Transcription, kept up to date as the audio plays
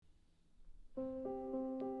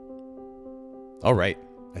All right.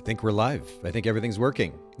 I think we're live. I think everything's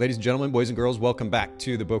working. Ladies and gentlemen, boys and girls, welcome back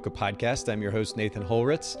to the Boca Podcast. I'm your host, Nathan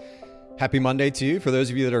Holritz. Happy Monday to you. For those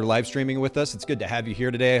of you that are live streaming with us, it's good to have you here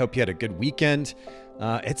today. I hope you had a good weekend.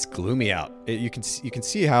 It's gloomy out. You can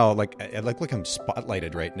see how I look like I'm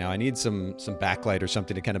spotlighted right now. I need some backlight or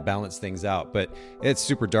something to kind of balance things out. But it's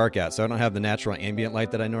super dark out, so I don't have the natural ambient light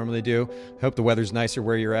that I normally do. I hope the weather's nicer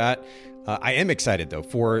where you're at. I am excited, though,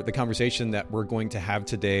 for the conversation that we're going to have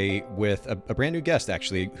today with a brand new guest,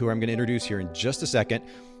 actually, who I'm going to introduce here in just a second.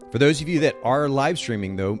 For those of you that are live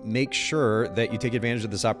streaming, though, make sure that you take advantage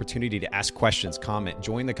of this opportunity to ask questions, comment,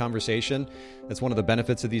 join the conversation. That's one of the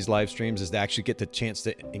benefits of these live streams, is to actually get the chance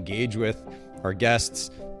to engage with our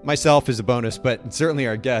guests. Myself is a bonus, but certainly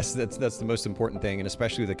our guests, that's the most important thing, and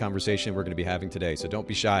especially the conversation we're going to be having today. So don't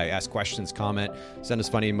be shy. Ask questions, comment, send us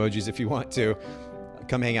funny emojis if you want to.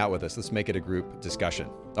 Come hang out with us. Let's make it a group discussion.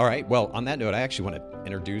 All right. Well, on that note, I actually want to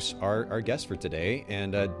introduce our guest for today.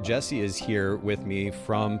 And Jesse is here with me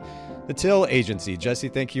from the Till Agency. Jesse,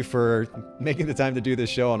 thank you for making the time to do this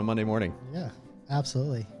show on a Monday morning. Yeah,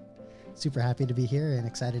 absolutely. Super happy to be here and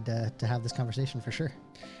excited to have this conversation for sure.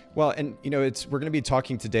 Well, and we're going to be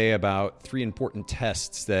talking today about 3 important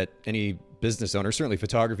tests that any business owner, certainly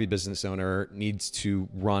photography business owner, needs to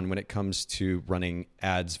run when it comes to running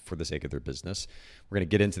ads for the sake of their business. We're going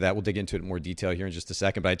to get into that. We'll dig into it in more detail here in just a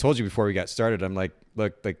second. But I told you before we got started, I'm like,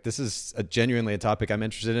 look, this is genuinely a topic I'm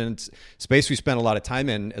interested in. It's space we spent a lot of time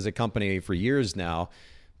in as a company for years now,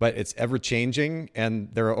 but it's ever changing. And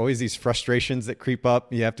there are always these frustrations that creep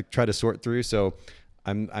up you have to try to sort through. So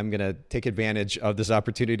I'm going to take advantage of this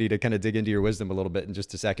opportunity to kind of dig into your wisdom a little bit in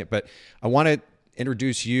just a second. But I want to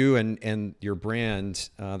introduce you and your brand,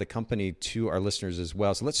 the company, to our listeners as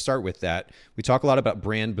well. So let's start with that. We talk a lot about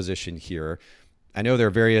brand position here. I know there are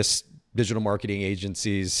various digital marketing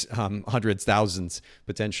agencies, hundreds, thousands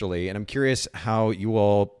potentially, and I'm curious how you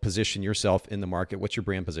all position yourself in the market. What's your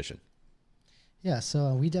brand position? Yeah,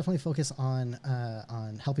 so we definitely focus on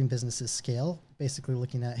helping businesses scale. Basically,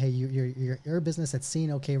 looking at, hey, you're a business that's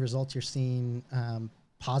seeing okay results. You're seeing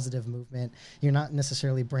positive movement. You're not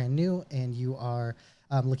necessarily brand new, and you are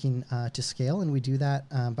looking to scale. And we do that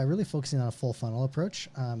by really focusing on a full funnel approach.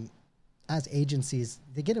 As agencies,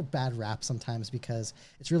 they get a bad rap sometimes because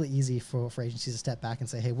it's really easy for agencies to step back and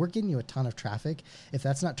say, hey, we're getting you a ton of traffic. If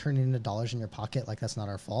that's not turning into dollars in your pocket, like, that's not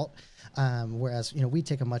our fault. Whereas, we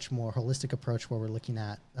take a much more holistic approach where we're looking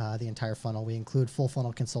at the entire funnel. We include full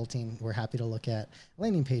funnel consulting. We're happy to look at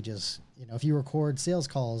landing pages. If you record sales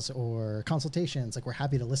calls or consultations, like, we're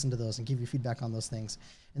happy to listen to those and give you feedback on those things.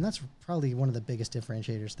 And that's probably one of the biggest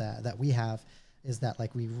differentiators that we have, is that,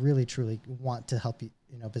 like, we really truly want to help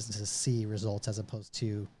businesses see results as opposed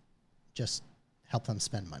to just help them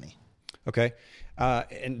spend money. Okay.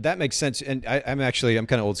 And that makes sense. And I'm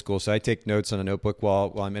kind of old school, so I take notes on a notebook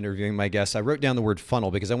while I'm interviewing my guests. I wrote down the word funnel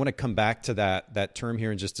because I want to come back to that term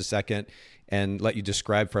here in just a second and let you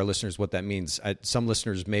describe for our listeners what that means. Some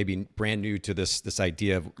listeners may be brand new to this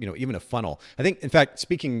idea of, even a funnel. I think, in fact,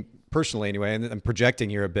 speaking personally anyway, and I'm projecting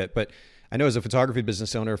here a bit, but I know as a photography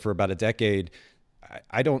business owner for about a decade,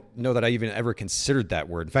 I don't know that I even ever considered that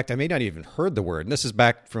word. In fact, I may not even heard the word. And this is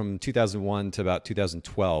back from 2001 to about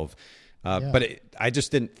 2012. But I just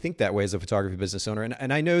didn't think that way as a photography business owner.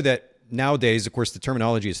 And I know that nowadays, of course, the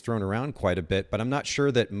terminology is thrown around quite a bit, but I'm not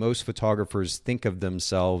sure that most photographers think of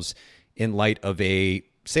themselves in light of a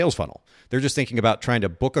sales funnel. They're just thinking about trying to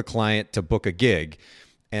book a client to book a gig.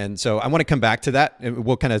 And so I want to come back to that, and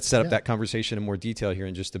we'll kind of set up that conversation in more detail here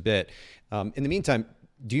in just a bit. In the meantime,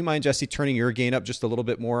 do you mind, Jesse, turning your gain up just a little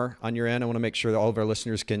bit more on your end? I want to make sure that all of our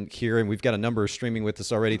listeners can hear, and we've got a number streaming with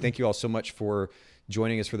us already. Thank you all so much for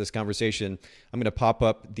joining us for this conversation. I'm going to pop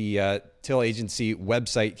up the Till Agency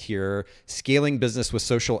website here, Scaling Business with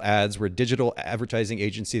Social Ads. We're a digital advertising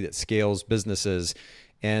agency that scales businesses.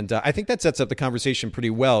 And I think that sets up the conversation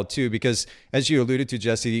pretty well, too, because as you alluded to,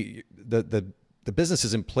 Jesse, the business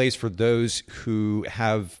is in place for those who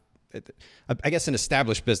have, I guess, an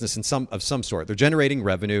established business of some sort. They're generating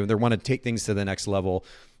revenue. They want to take things to the next level.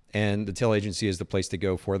 And the Till Agency is the place to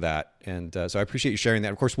go for that. And so I appreciate you sharing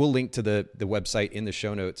that. Of course, we'll link to the website in the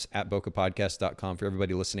show notes at bocapodcast.com for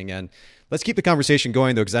everybody listening in. Let's keep the conversation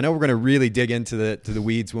going, though, because I know we're going to really dig into the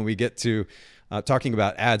weeds when we get to talking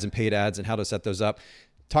about ads and paid ads and how to set those up.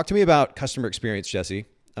 Talk to me about customer experience, Jesse.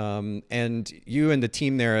 And you and the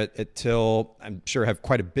team there at Till, I'm sure, have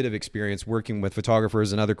quite a bit of experience working with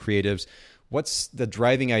photographers and other creatives. What's the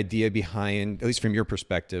driving idea behind, at least from your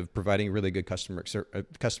perspective, providing a really good customer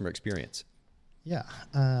experience? Yeah.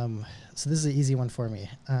 So this is an easy one for me.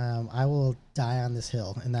 I will die on this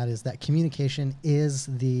hill, and that is that communication is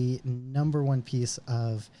the number one piece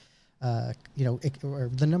of or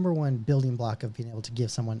the number one building block of being able to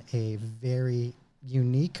give someone a very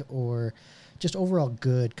unique or just overall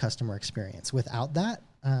good customer experience. Without that,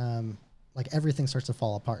 like everything starts to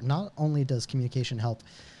fall apart. Not only does communication help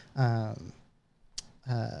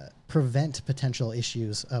prevent potential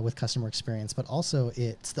issues with customer experience, but also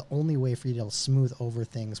it's the only way for you to smooth over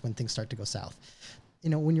things when things start to go south.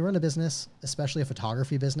 When you run a business, especially a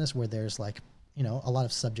photography business where there's like, a lot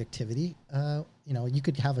of subjectivity, you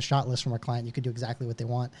could have a shot list from our client. You could do exactly what they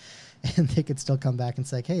want and they could still come back and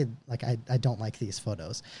say, hey, like, I don't like these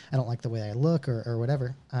photos. I don't like the way I look or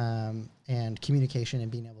whatever. And communication and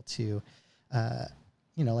being able to,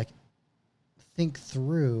 like think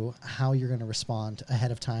through how you're going to respond ahead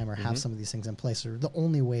of time or have some of these things in place are the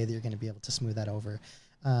only way that you're going to be able to smooth that over.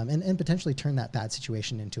 And potentially turn that bad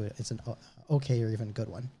situation into it's an okay or even good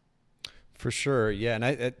one. For sure. Yeah. And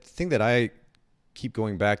I think that I keep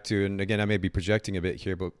going back to, and again, I may be projecting a bit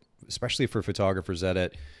here, but especially for photographers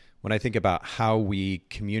edit, when I think about how we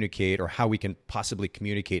communicate or how we can possibly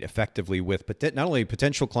communicate effectively with not only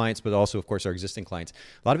potential clients, but also, of course, our existing clients,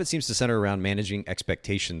 a lot of it seems to center around managing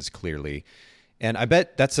expectations clearly. And I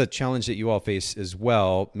bet that's a challenge that you all face as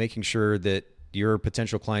well, making sure that your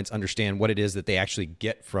potential clients understand what it is that they actually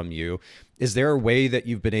get from you. Is there a way that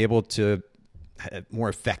you've been able to more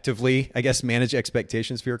effectively, I guess, manage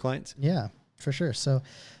expectations for your clients? Yeah, for sure. So,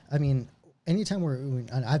 I mean, anytime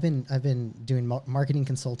I've been doing marketing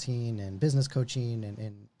consulting and business coaching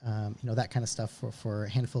and that kind of stuff for a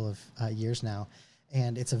handful of years now.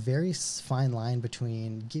 And it's a very fine line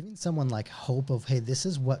between giving someone like hope of, hey, this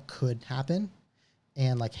is what could happen.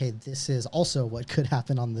 And like, hey, this is also what could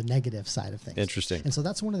happen on the negative side of things. Interesting. And so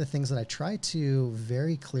that's one of the things that I try to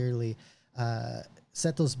very clearly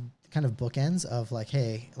set those kind of bookends of like,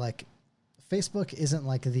 hey, like Facebook isn't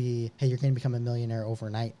like hey, you're going to become a millionaire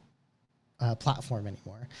overnight platform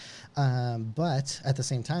anymore. But at the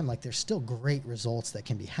same time, like there's still great results that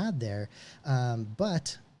can be had there.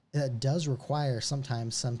 But it does require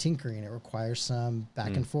sometimes some tinkering. It requires some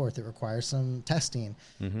back and forth. It requires some testing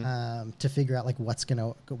to figure out like what's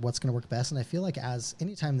gonna work best. And I feel like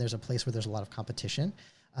anytime there's a place where there's a lot of competition,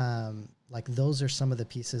 like those are some of the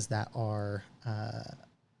pieces that are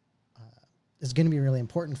is going to be really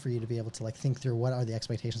important for you to be able to like think through what are the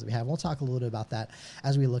expectations that we have. We'll talk a little bit about that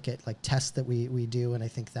as we look at like tests that we do. And I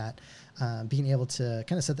think that being able to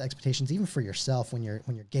kind of set the expectations even for yourself when you're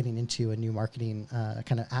getting into a new marketing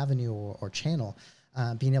kind of avenue or channel,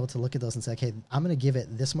 being able to look at those and say, okay, I'm going to give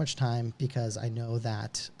it this much time because I know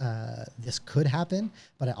that this could happen,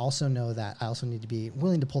 but I also know that I also need to be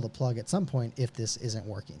willing to pull the plug at some point if this isn't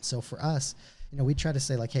working. So for us, we try to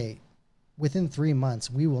say like, hey, within 3 months,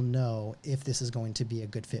 we will know if this is going to be a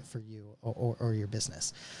good fit for you or your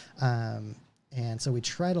business. And so we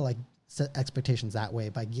try to like set expectations that way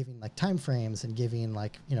by giving like timeframes and giving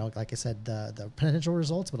like, like I said, the potential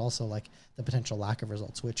results, but also like the potential lack of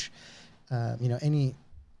results, which, any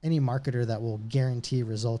marketer that will guarantee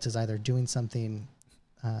results is either doing something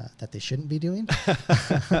that they shouldn't be doing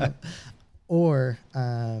or,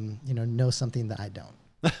 know something that I don't.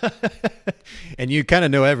 And you kind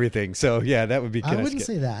of know everything. So yeah, that would be I wouldn't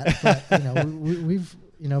say that, but we've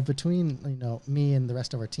between me and the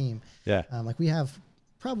rest of our team, like we have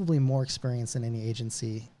probably more experience than any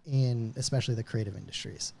agency in especially the creative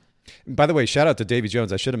industries. By the way, shout out to Davey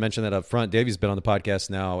Jones. I should have mentioned that up front. Davey's been on the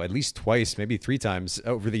podcast now at least twice, maybe 3 times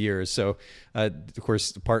over the years. So, of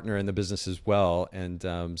course, partner in the business as well.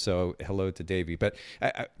 And so hello to Davey. But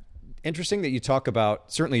interesting that you talk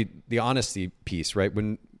about certainly the honesty piece, right?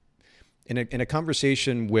 When in a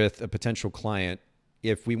conversation with a potential client,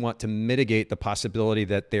 if we want to mitigate the possibility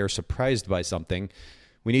that they're surprised by something,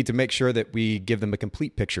 we need to make sure that we give them a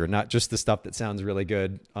complete picture, not just the stuff that sounds really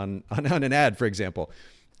good on an ad, for example.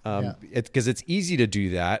 Because it's easy to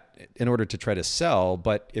do that in order to try to sell,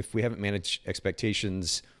 but if we haven't managed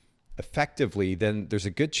expectations effectively, then there's a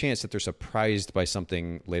good chance that they're surprised by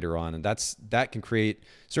something later on, and that can create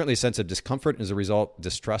certainly a sense of discomfort and as a result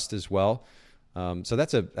distrust as well. So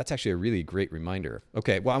that's actually a really great reminder.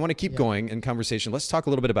 Okay, well, I want to keep going in conversation. Let's talk a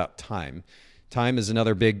little bit about time. Time is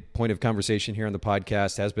another big point of conversation here on the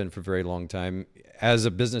podcast, has been for a very long time. As a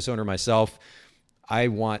business owner myself, I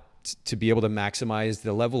want to be able to maximize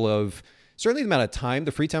the level of certainly the amount of time,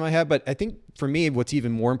 the free time I have, but I think for me, what's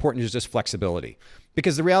even more important is just flexibility.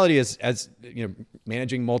 Because the reality is, as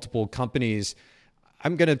managing multiple companies,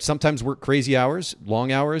 I'm going to sometimes work crazy hours,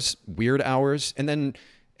 long hours, weird hours, and then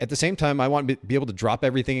at the same time, I want to be able to drop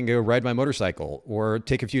everything and go ride my motorcycle or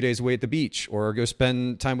take a few days away at the beach or go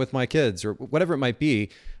spend time with my kids or whatever it might be.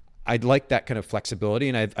 I'd like that kind of flexibility.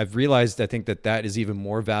 And I've realized, I think that is even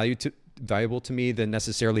more valuable valuable to me than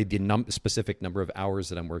necessarily the specific number of hours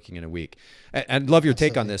that I'm working in a week. I'd love your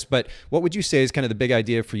take on this, but what would you say is kind of the big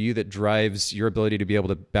idea for you that drives your ability to be able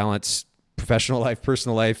to balance professional life,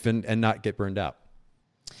 personal life, and not get burned out?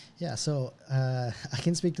 Yeah, so I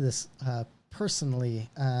can speak to this personally,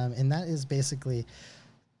 and that is basically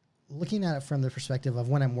looking at it from the perspective of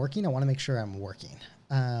when I'm working, I want to make sure I'm working.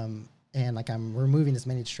 And like I'm removing as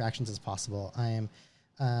many distractions as possible. I am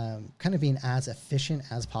kind of being as efficient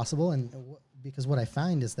as possible. And because what I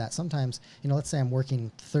find is that sometimes, let's say I'm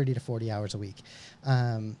working 30 to 40 hours a week.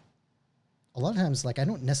 A lot of times, like I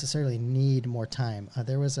don't necessarily need more time.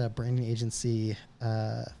 There was a branding agency,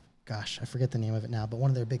 I forget the name of it now, but one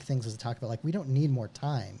of their big things was to talk about like, we don't need more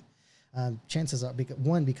time. Chances are,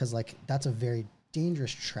 because like that's a very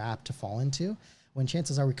dangerous trap to fall into, when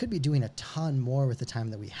chances are we could be doing a ton more with the time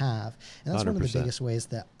that we have. And that's 100%. One of the biggest ways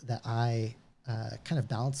that I kind of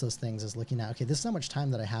balance those things is looking at, okay, this is how much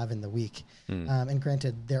time that I have in the week. And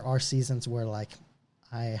granted, there are seasons where like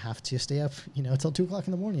I have to stay up, till 2:00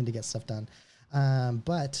 in the morning to get stuff done.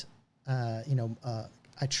 But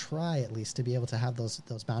I try at least to be able to have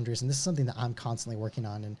those boundaries. And this is something that I'm constantly working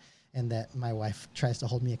on and that my wife tries to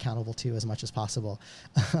hold me accountable to as much as possible.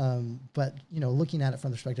 But, looking at it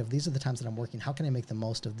from the perspective, these are the times that I'm working. How can I make the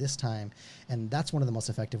most of this time? And that's one of the most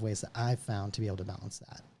effective ways that I've found to be able to balance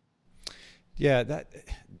that. Yeah,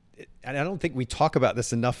 and I don't think we talk about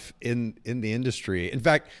this enough in the industry. In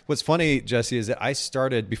fact, what's funny, Jesse, is that I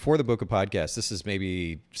started before the Bokeh Podcast. This is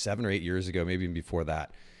maybe 7 or 8 years ago, maybe even before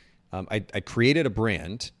that. I created a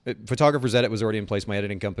brand. Photographers Edit was already in place, my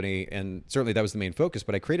editing company, and certainly that was the main focus.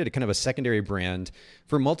 But I created a kind of a secondary brand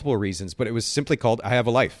for multiple reasons. But it was simply called I Have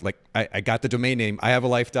a Life. Like I got the domain name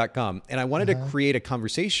IHaveALife.com, and I wanted to create a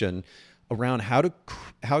conversation around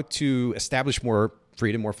how to establish more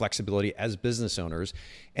freedom, more flexibility as business owners.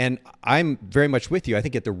 And I'm very much with you. I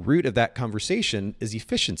think at the root of that conversation is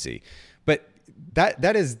efficiency. But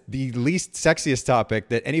that is the least sexiest topic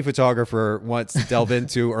that any photographer wants to delve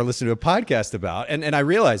into or listen to a podcast about. And I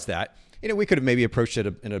realize that, we could have maybe approached it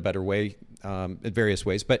in a better way, in various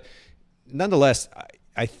ways. But nonetheless,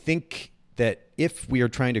 I think that if we are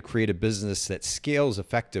trying to create a business that scales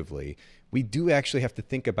effectively, we do actually have to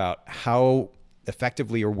think about how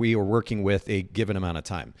effectively we are working with a given amount of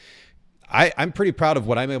time. I'm pretty proud of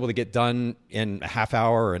what I'm able to get done in a half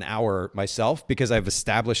hour or an hour myself, because I've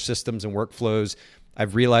established systems and workflows.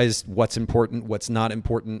 I've realized what's important, what's not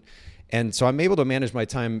important. And so I'm able to manage my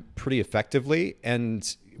time pretty effectively.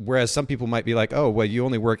 And whereas some people might be like, oh, well, you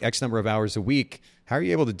only work X number of hours a week. How are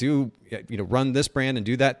you able to run this brand and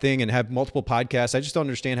do that thing and have multiple podcasts? I just don't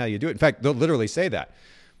understand how you do it. In fact, they'll literally say that.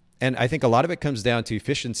 And I think a lot of it comes down to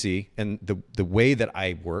efficiency and the way that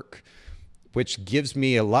I work, which gives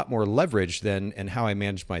me a lot more leverage than and how I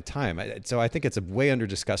manage my time. So I think it's a way under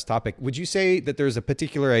discussed topic. Would you say that there's a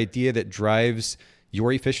particular idea that drives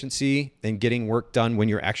your efficiency and getting work done when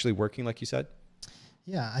you're actually working, like you said?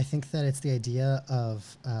 Yeah, I think that it's the idea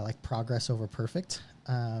of like progress over perfect,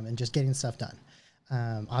 and just getting stuff done.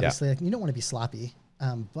 Obviously, like, you don't want to be sloppy,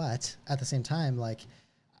 but at the same time, like,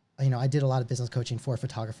 I did a lot of business coaching for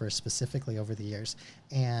photographers specifically over the years,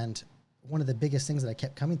 and one of the biggest things that I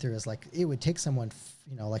kept coming through is like, it would take someone,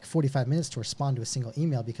 like 45 minutes to respond to a single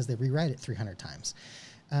email because they rewrite it 300 times.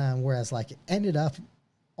 Whereas like it ended up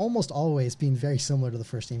almost always being very similar to the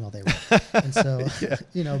first email they wrote. And so,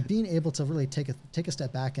 being able to really take a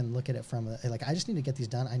step back and look at it from like, I just need to get these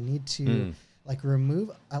done. I need to like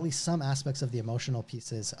remove at least some aspects of the emotional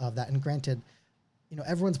pieces of that. And granted,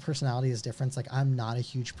 everyone's personality is different. It's like, I'm not a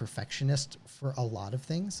huge perfectionist for a lot of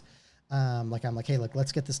things. Like I'm like, hey, look,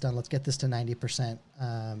 let's get this done. Let's get this to 90%.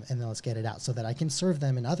 And then let's get it out so that I can serve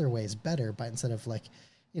them in other ways better. But instead of like,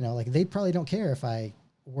 like they probably don't care if I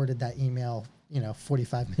worded that email,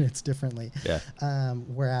 45 minutes differently. Yeah.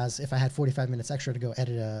 Whereas if I had 45 minutes extra to go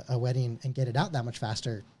edit a wedding and get it out that much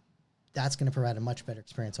faster, that's going to provide a much better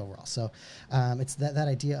experience overall. So it's that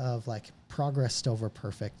idea of like progress over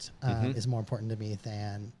perfect is more important to me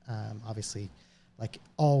than obviously like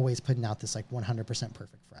always putting out this like 100%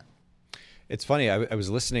 perfect front. It's funny. I was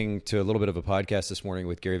listening to a little bit of a podcast this morning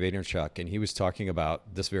with Gary Vaynerchuk, and he was talking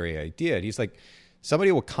about this very idea. And he's like,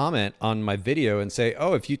 somebody will comment on my video and say,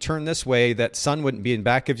 oh, if you turn this way, that sun wouldn't be in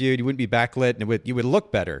back of you. You wouldn't be backlit, and you would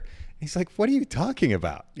look better. He's like, what are you talking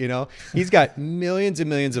about? He's got millions and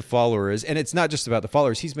millions of followers, and it's not just about the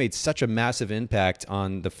followers. He's made such a massive impact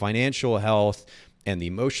on the financial health and the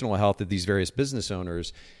emotional health of these various business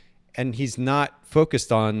owners. And he's not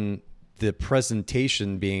focused on the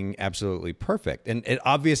presentation being absolutely perfect. And it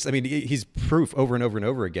obvious, I mean, he's proof over and over and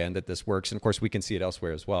over again that this works. And of course we can see it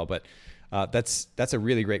elsewhere as well. But that's a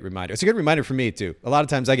really great reminder. It's a good reminder for me too. A lot of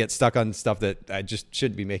times I get stuck on stuff that I just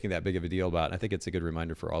shouldn't be making that big of a deal about. And I think it's a good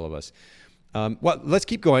reminder for all of us. Well, let's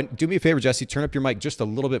keep going. Do me a favor, Jesse, turn up your mic just a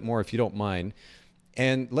little bit more if you don't mind.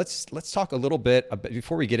 And let's talk a little bit about,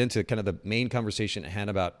 before we get into kind of the main conversation at hand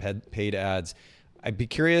about paid ads. I'd be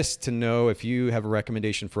curious to know if you have a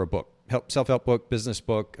recommendation for a book, self-help book, business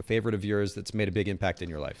book, a favorite of yours that's made a big impact in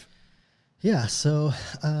your life. Yeah. So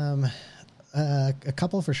a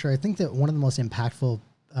couple for sure. I think that one of the most impactful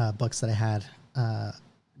books that I had,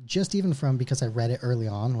 just even from because I read it early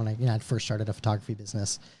on when I first started a photography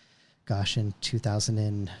business, gosh, in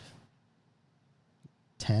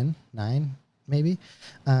 2010, 9 maybe.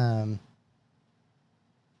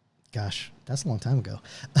 Gosh, that's a long time ago.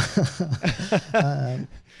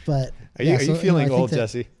 But are you feeling old,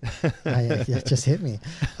 Jesse? It just hit me.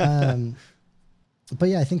 But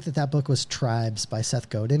yeah, I think that book was Tribes by Seth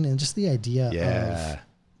Godin, and just the idea of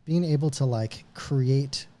being able to like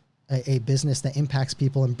create a business that impacts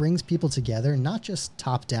people and brings people together, not just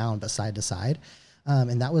top down, but side to side.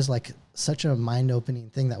 And that was like such a mind opening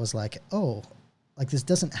thing that was like, oh, like this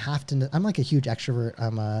doesn't have to, I'm like a huge extrovert.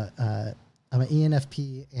 I'm an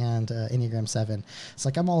ENFP and Enneagram 7. It's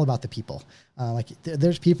like, I'm all about the people.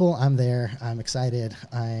 There's people, I'm there, I'm excited.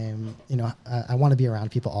 I want to be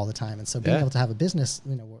around people all the time. And so being able to have a business,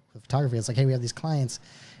 with photography, it's like, hey, we have these clients.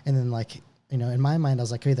 And then like, in my mind, I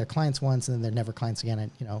was like, hey, they're clients once and then they're never clients again.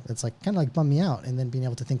 And, it's like kind of like bum me out. And then being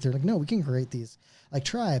able to think they're like, no, we can create these like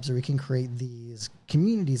tribes, or we can create these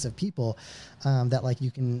communities of people that like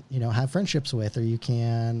you can, have friendships with, or you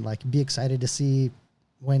can like be excited to see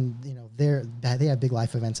when, they have big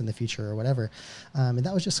life events in the future or whatever. And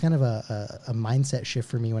that was just kind of a mindset shift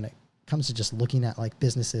for me when it comes to just looking at like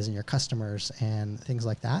businesses and your customers and things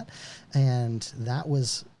like that. And that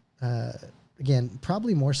was, again,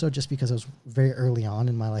 probably more so just because I was very early on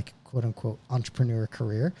in my like quote unquote entrepreneur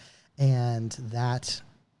career. And that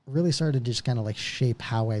really started to just kind of like shape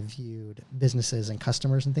how I viewed businesses and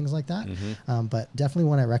customers and things like that. Mm-hmm. But definitely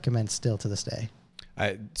one I recommend still to this day.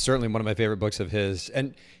 Certainly one of my favorite books of his.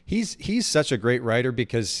 And he's such a great writer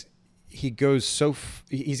because he goes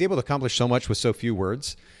he's able to accomplish so much with so few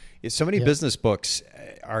words. So many business books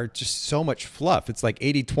are just so much fluff. It's like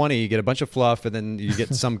 80-20, you get a bunch of fluff and then you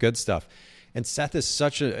get some good stuff. And Seth is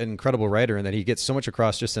such an incredible writer in that he gets so much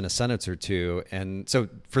across just in a sentence or two. And so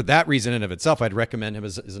for that reason in of itself, I'd recommend him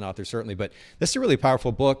as an author, certainly. But this is a really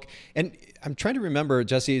powerful book. And I'm trying to remember,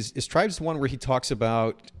 Jesse, is Tribes the one where he talks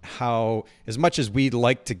about how as much as we'd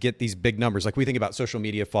like to get these big numbers, like we think about social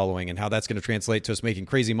media following and how that's going to translate to us making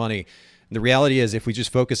crazy money. The reality is if we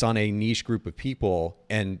just focus on a niche group of people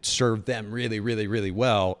and serve them really, really, really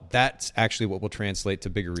well, that's actually what will translate to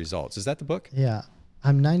bigger results. Is that the book? Yeah.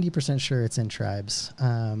 I'm 90% sure it's in Tribes.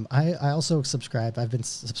 I also subscribe. I've been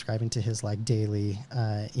subscribing to his like daily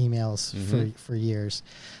emails for years.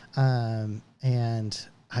 And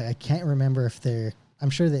I can't remember if I'm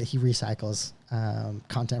sure that he recycles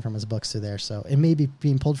content from his books through there. So it may be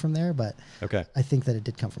being pulled from there, but okay. I think that it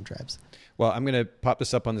did come from Tribes. Well, I'm going to pop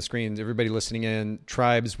this up on the screen. Everybody listening in,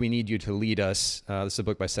 Tribes, We Need You to Lead Us. This is a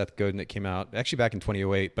book by Seth Godin that came out actually back in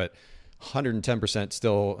 2008, but 110%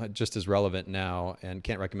 still just as relevant now, and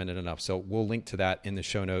can't recommend it enough. So we'll link to that in the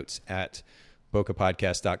show notes at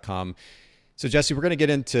bokehpodcast.com. So Jesse, we're going to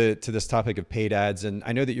get into this topic of paid ads, and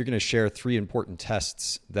I know that you're going to share 3 important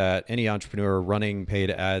tests that any entrepreneur running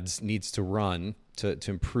paid ads needs to run to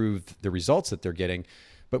improve the results that they're getting.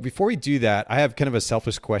 But before we do that, I have kind of a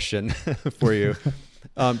selfish question for you,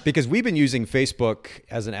 because we've been using Facebook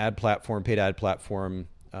as an ad platform, paid ad platform,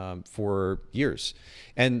 for years.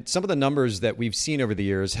 And some of the numbers that we've seen over the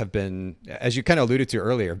years have been, as you kind of alluded to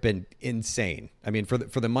earlier, been insane. I mean, for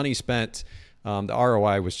the money spent, the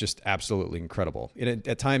ROI was just absolutely incredible.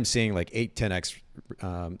 At times seeing like 8 to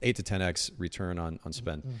 10x return on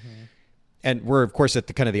spend. Mm-hmm. And we're of course at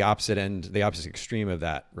the kind of the opposite end, the opposite extreme of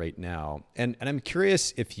that right now. And I'm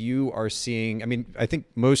curious if you are seeing, I mean, I think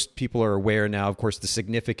most people are aware now, of course, the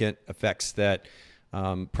significant effects that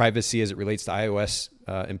privacy as it relates to iOS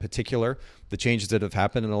in particular, the changes that have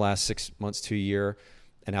happened in the last 6 months to a year,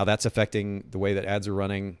 and how that's affecting the way that ads are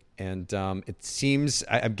running. And it seems,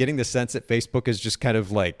 I'm getting the sense that Facebook is just kind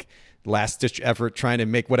of like last-ditch effort trying to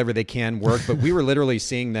make whatever they can work. But we were literally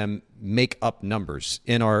seeing them make up numbers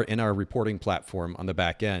in our reporting platform on the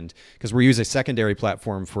back end, because we use a secondary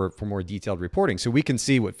platform for more detailed reporting. So we can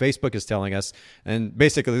see what Facebook is telling us, and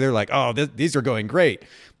basically they're like, oh, these are going great.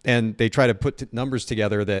 And they try to put numbers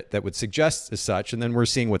together that would suggest as such, and then we're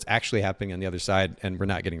seeing what's actually happening on the other side, and we're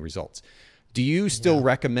not getting results. Do you still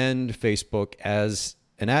recommend Facebook as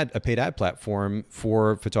a paid ad platform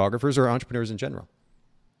for photographers or entrepreneurs in general?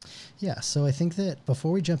 Yeah, so I think that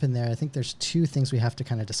before we jump in there, I think there's two things we have to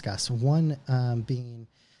kind of discuss. One being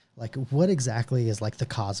like what exactly is like the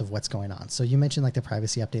cause of what's going on. So you mentioned like the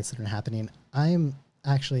privacy updates that are happening. I'm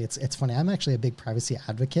actually, it's funny, I'm actually a big privacy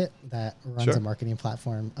advocate that runs a marketing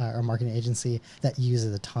platform or marketing agency that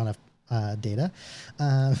uses a ton of data.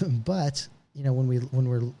 But you know, when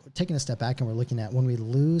we're taking a step back and we're looking at when we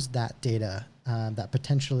lose that data, that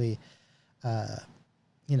potentially,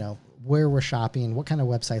 you know, where we're shopping, what kind of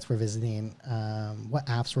websites we're visiting, what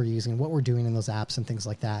apps we're using, what we're doing in those apps and things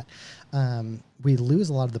like that. We lose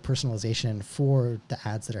a lot of the personalization for the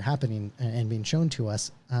ads that are happening and being shown to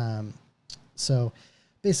us. So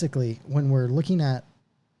basically, when we're looking at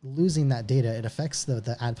losing that data, it affects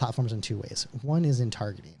the ad platforms in two ways. One is in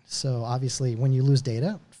targeting. So obviously when you lose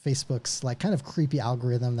data, Facebook's like kind of creepy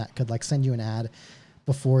algorithm that could like send you an ad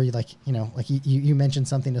before you, like, you know, like you mentioned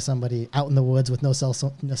something to somebody out in the woods with no cell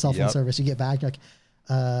phone service. You get back, you're like,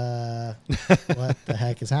 what the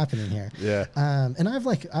heck is happening here? Yeah. And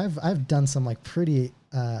I've done some like pretty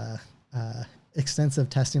extensive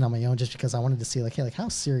testing on my own just because I wanted to see like, hey, like how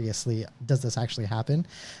seriously does this actually happen?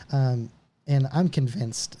 And I'm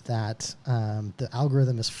convinced that the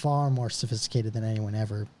algorithm is far more sophisticated than anyone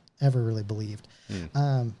ever really believed.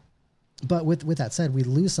 But with that said, we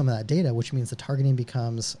lose some of that data, which means the targeting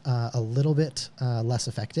becomes a little bit less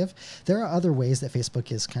effective. There are other ways that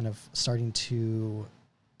Facebook is kind of starting to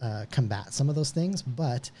combat some of those things,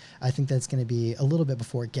 but I think that's going to be a little bit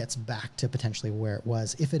before it gets back to potentially where it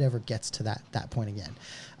was, if it ever gets to that point again.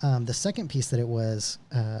 The second piece that it was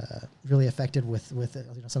really affected with you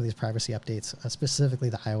know, some of these privacy updates, specifically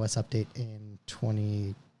the iOS update in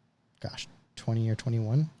 20 or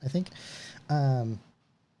 21, I think,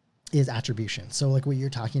 is attribution. So like what you're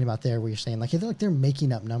talking about there, where you're saying like, hey, they're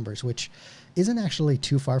making up numbers, which isn't actually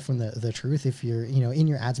too far from the truth. If you're, you know, in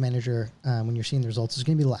your ads manager, when you're seeing the results, there's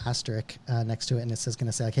going to be a little asterisk next to it. And it's going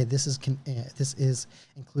to say like, hey, this is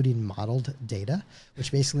including modeled data, which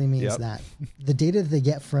basically means that the data they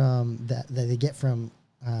get from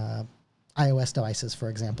iOS devices, for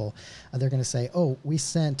example, they're going to say, oh, we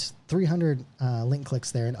sent 300 link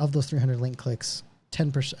clicks there. And of those 300 link clicks,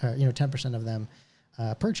 10% of them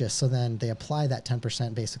purchase. So then they apply that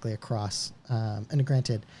 10% basically across. And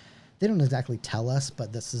granted, they don't exactly tell us,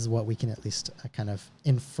 but this is what we can at least kind of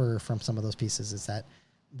infer from some of those pieces, is that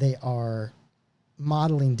they are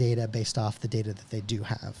modeling data based off the data that they do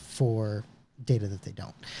have for data that they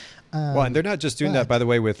don't. Well, and they're not just doing that, by the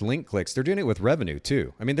way, with link clicks. They're doing it with revenue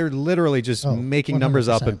too. I mean, they're literally just making 100%. Numbers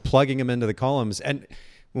up and plugging them into the columns. And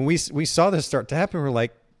when we saw this start to happen, we're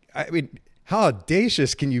like, I mean, how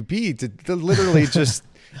audacious can you be to literally just,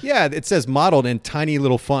 it says modeled in tiny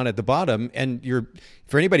little font at the bottom. And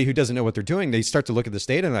for anybody who doesn't know what they're doing, they start to look at this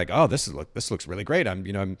data and like, oh, this looks really great.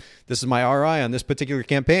 This is my ROI on this particular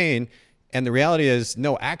campaign. And the reality is,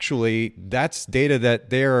 no, actually that's data that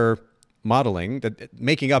they're modeling, that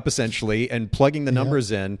making up essentially and plugging the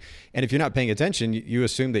numbers in. And if you're not paying attention, you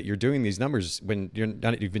assume that you're doing these numbers when you're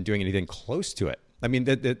not even doing anything close to it. I mean,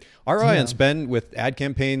 the ROI on spend with ad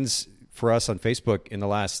campaigns for us on Facebook in the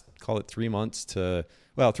last, call it 3 months to,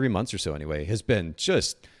 3 months or so anyway, has been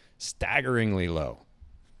just staggeringly low.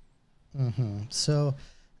 Mm-hmm. So,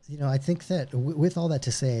 you know, I think that with all that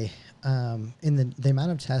to say, in the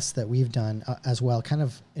amount of tests that we've done as well, kind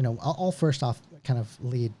of, you know, I'll first off kind of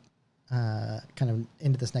lead kind of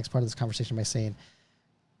into this next part of this conversation by saying,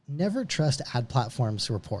 never trust ad platforms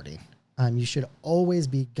reporting. You should always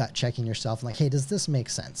be gut checking yourself and like, hey, does this make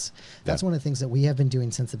sense? That's one of the things that we have been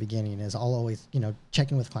doing since the beginning, is I'll always, you know,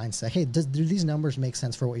 checking with clients, say, hey, do these numbers make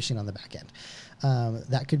sense for what you're seeing on the back end?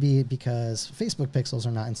 That could be because Facebook pixels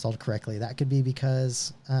are not installed correctly. That could be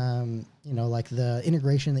because, you know, like the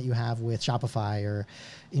integration that you have with Shopify or,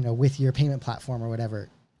 you know, with your payment platform or whatever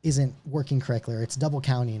isn't working correctly, or it's double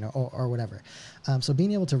counting or whatever. So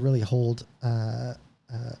being able to really hold,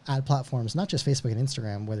 ad platforms, not just Facebook and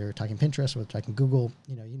Instagram, whether you're talking Pinterest, whether you're talking Google,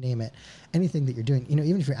 you know, you name it, anything that you're doing, you know,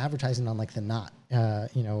 even if you're advertising on like the Knot,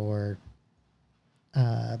 you know, or,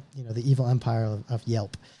 you know, the evil empire of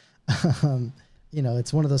Yelp, you know,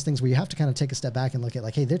 it's one of those things where you have to kind of take a step back and look at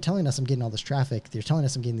like, hey, they're telling us I'm getting all this traffic. They're telling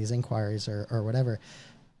us I'm getting these inquiries or whatever.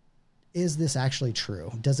 is this actually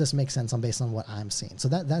true? Does this make sense based on what I'm seeing? So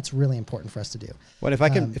that's really important for us to do. Well, if I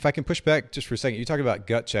can push back just for a second, you talk about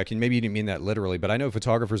gut check, and maybe you didn't mean that literally, but I know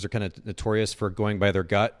photographers are kind of notorious for going by their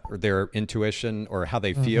gut or their intuition or how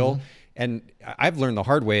they feel. And I've learned the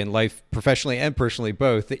hard way in life, professionally and personally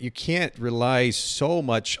both, that you can't rely so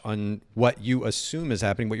much on what you assume is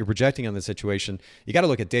happening, what you're projecting on the situation. You got to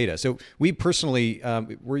look at data. So we personally,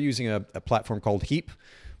 we're using a platform called Heap.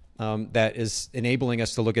 That is enabling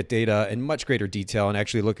us to look at data in much greater detail and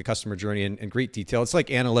actually look at customer journey in great detail. It's like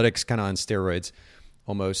analytics kind of on steroids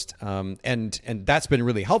almost. And that's been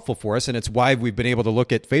really helpful for us. And it's why we've been able to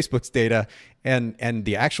look at Facebook's data and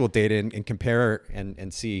the actual data and compare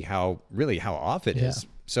and see how off it is.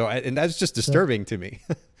 So, and that's just disturbing to me.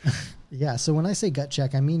 Yeah. So when I say gut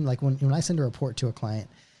check, I mean, like when I send a report to a client,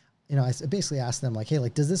 I basically ask them like, hey,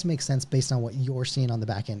 like, does this make sense based on what you're seeing on the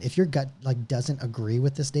back end? If your gut like doesn't agree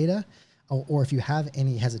with this data, or if you have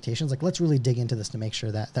any hesitations, like let's really dig into this to make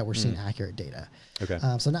sure that we're seeing accurate data. Okay.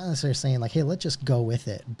 So not necessarily saying like, hey, let's just go with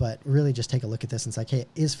it, but really just take a look at this and say, like, hey,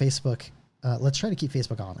 is Facebook, let's try to keep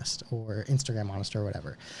Facebook honest or Instagram honest or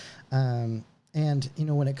whatever. And,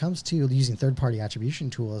 when it comes to using third-party attribution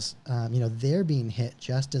tools, they're being hit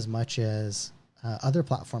just as much as other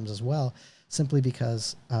platforms as well, simply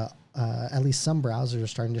because at least some browsers are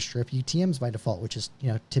starting to strip UTMs by default, which is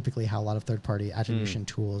typically how a lot of third-party attribution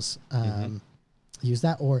tools use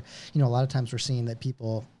that. Or a lot of times we're seeing that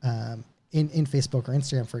people in Facebook or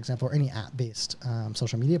Instagram, for example, or any app-based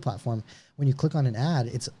social media platform, when you click on an ad,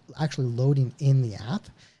 it's actually loading in the app.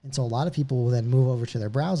 And so a lot of people will then move over to their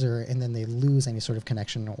browser and then they lose any sort of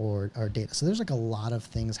connection or data. So there's like a lot of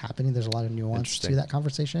things happening. There's a lot of nuance to that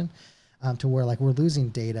conversation to where like we're losing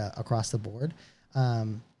data across the board.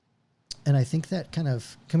 And I think that kind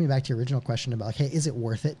of coming back to your original question about like, hey, is it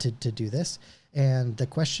worth it to do this? And the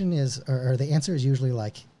question is, or the answer is usually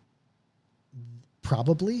like,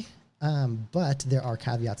 probably. But there are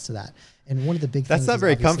caveats to that. And one of the big things that's not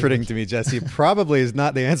very comforting to me, Jesse. Probably is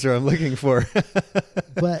not the answer I'm looking for.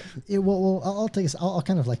 But I'll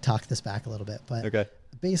kind of like talk this back a little bit. But okay.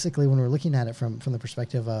 Basically, when we're looking at it from the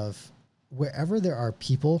perspective of wherever there are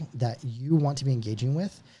people that you want to be engaging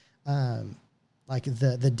with, like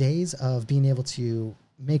the days of being able to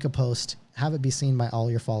make a post, have it be seen by all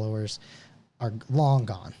your followers are long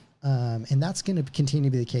gone. And that's going to continue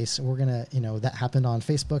to be the case. We're going to, that happened on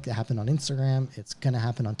Facebook, that happened on Instagram. It's going to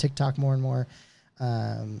happen on TikTok more and more.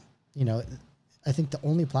 I think the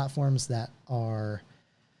only platforms that are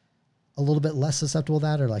a little bit less susceptible to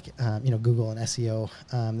that are like, Google and SEO.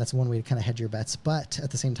 That's one way to kind of hedge your bets. But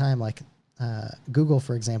at the same time, like Google,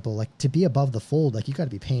 for example, like to be above the fold, like you got to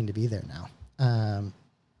be paying to be there now.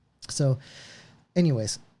 So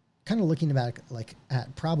anyways, kind of looking back like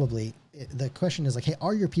at probably the question is like, hey,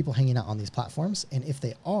 are your people hanging out on these platforms? And if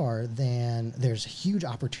they are, then there's a huge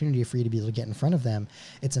opportunity for you to be able to get in front of them.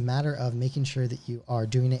 It's a matter of making sure that you are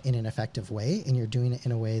doing it in an effective way, and you're doing it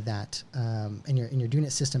in a way that, and you're doing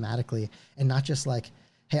it systematically, and not just like,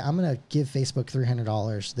 hey, I'm going to give Facebook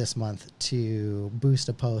 $300 this month to boost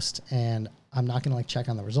a post, and I'm not going to like check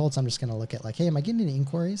on the results. I'm just going to look at like, hey, am I getting any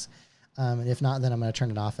inquiries? And if not, then I'm going to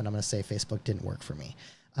turn it off and I'm going to say Facebook didn't work for me.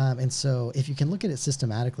 And so if you can look at it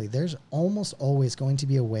systematically, there's almost always going to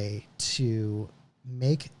be a way to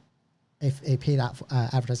make a paid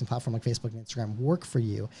advertising platform like Facebook and Instagram work for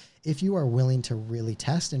you if you are willing to really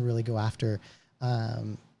test and really go after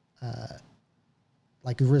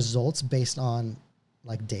like results based on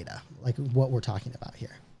like data, like what we're talking about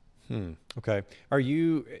here. Okay. Are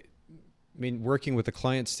you, working with the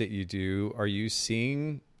clients that you do, are you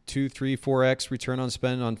seeing 2, 3, 4x return on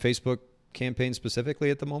spend on Facebook campaign specifically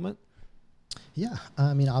at the moment? Yeah.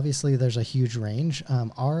 Obviously there's a huge range.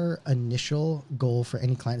 Our initial goal for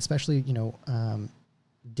any client, especially,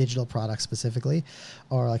 digital products specifically,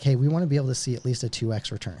 are like, hey, we want to be able to see at least a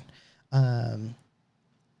 2x return.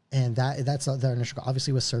 And that's their initial goal.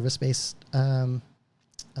 Obviously with service-based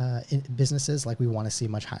businesses, like we want to see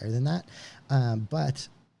much higher than that. But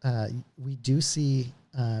we do see,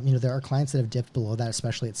 there are clients that have dipped below that,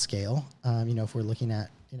 especially at scale. If we're looking at,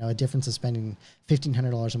 a difference of spending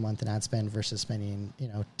 $1,500 a month in ad spend versus spending,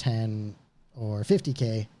 10 or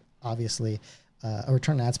 50K, obviously, a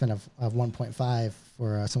return on ad spend of 1.5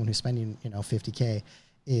 for someone who's spending, 50K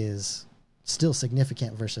is still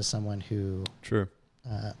significant versus someone who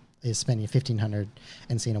is spending $1,500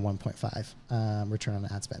 and seeing a 1.5 return on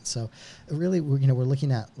ad spend. So really, we're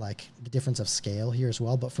looking at like the difference of scale here as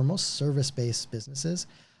well. But for most service-based businesses,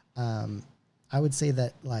 I would say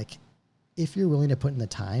that like, if you're willing to put in the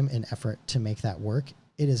time and effort to make that work,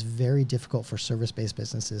 it is very difficult for service-based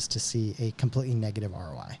businesses to see a completely negative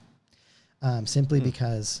ROI. simply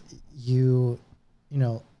because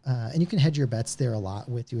and you can hedge your bets there a lot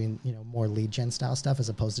with doing, more lead gen style stuff as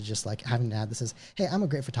opposed to just like having an ad that says, hey, I'm a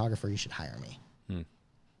great photographer, you should hire me.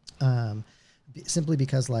 Simply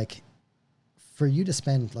because like for you to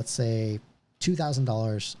spend, let's say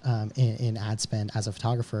 $2,000 in ad spend as a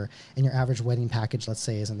photographer, and your average wedding package, let's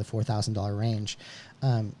say, is in the $4,000 range.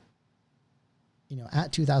 At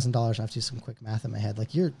 $2,000, I have to do some quick math in my head.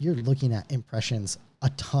 Like you're looking at impressions, a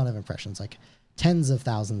ton of impressions, like tens of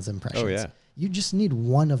thousands of impressions. Oh, yeah. You just need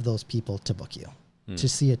one of those people to book you to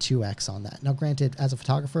see a 2X on that. Now, granted, as a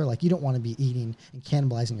photographer, like you don't want to be eating and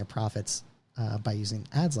cannibalizing your profits by using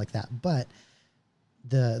ads like that, but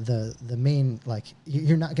the main, like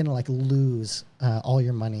you're not going to like lose all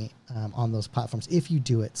your money on those platforms if you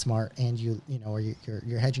do it smart, and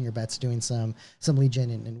you're hedging your bets, doing some lead gen,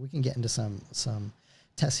 and we can get into some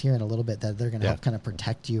tests here in a little bit that they're going to help kind of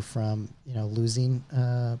protect you from losing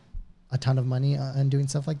a ton of money on doing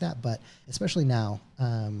stuff like that. But especially now,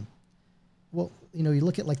 you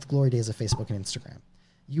look at like the glory days of Facebook and Instagram.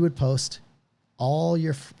 You would post, all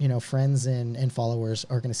your friends and followers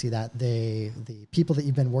are going to see that. The people that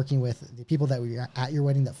you've been working with, the people that were at your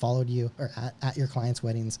wedding that followed you, or at your clients'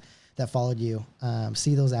 weddings that followed you,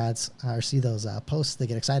 see those ads or see those posts. They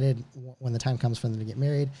get excited when the time comes for them to get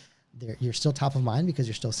married. You're still top of mind because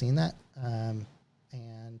you're still seeing that, and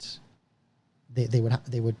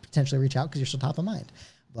they would potentially reach out because you're still top of mind.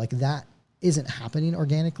 Like that isn't happening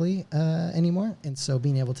organically anymore, and so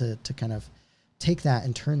being able to kind of take that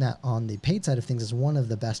and turn that on the paid side of things is one of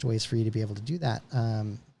the best ways for you to be able to do that,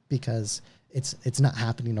 because it's not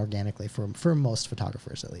happening organically for most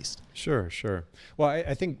photographers, at least. Sure. Well,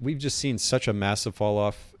 I think we've just seen such a massive fall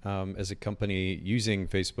off as a company using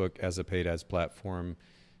Facebook as a paid ads platform.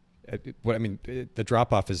 The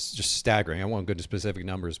drop off is just staggering. I won't go into specific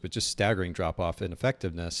numbers, but just staggering drop off in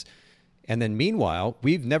effectiveness. And then meanwhile,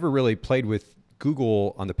 we've never really played with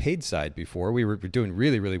Google on the paid side before. We were doing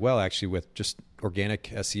really, really well actually with just organic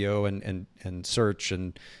SEO and search,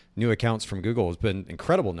 and new accounts from Google has been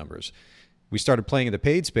incredible numbers. We started playing in the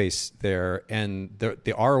paid space there, and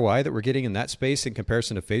the ROI that we're getting in that space in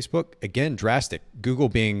comparison to Facebook, again, drastic. Google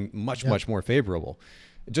being much more favorable.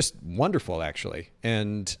 Just wonderful, actually.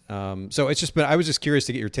 And so it's just been, I was just curious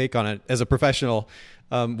to get your take on it as a professional,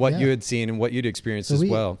 what you had seen and what you'd experienced as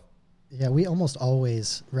well. Yeah, we almost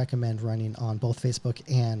always recommend running on both Facebook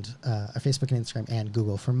and Instagram and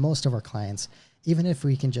Google for most of our clients, even if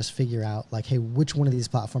we can just figure out like, hey, which one of these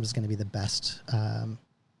platforms is going to be the best,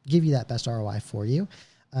 give you that best ROI for you.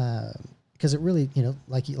 Because it really,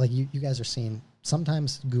 like you guys are seeing,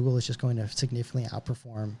 sometimes Google is just going to significantly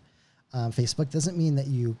outperform Facebook. Doesn't mean that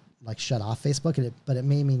you like shut off Facebook, but it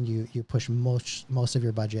may mean you push most of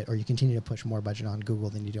your budget, or you continue to push more budget on Google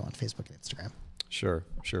than you do on Facebook and Instagram. Sure.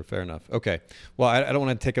 Fair enough. Okay. Well, I don't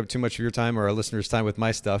want to take up too much of your time or our listeners' time with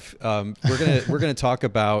my stuff. We're gonna talk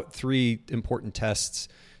about 3 important tests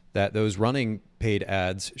that those running paid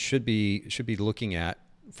ads should be looking at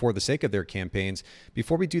for the sake of their campaigns.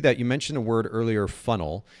 Before we do that, you mentioned a word earlier,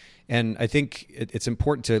 funnel. And I think it's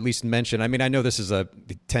important to at least mention, I know this is a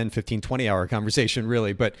 10, 15, 20 hour conversation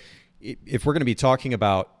really, but if we're going to be talking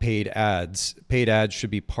about paid ads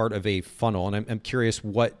should be part of a funnel. And I'm curious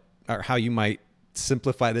how you might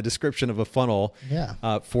simplify the description of a funnel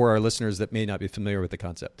for our listeners that may not be familiar with the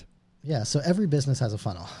concept. Yeah, so every business has a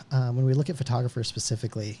funnel. When we look at photographers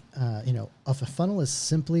specifically, a funnel is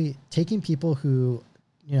simply taking people who,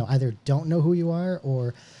 either don't know who you are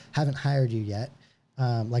or haven't hired you yet,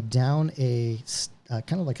 like down a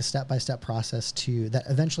kind of like a step-by-step process that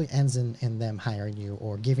eventually ends in them hiring you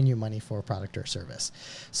or giving you money for a product or service.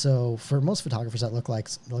 So for most photographers, that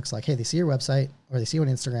looks like, hey, they see your website or they see you on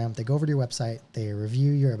Instagram, they go over to your website, they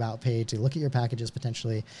review your about page, they look at your packages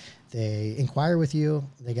potentially, they inquire with you,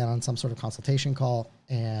 they get on some sort of consultation call,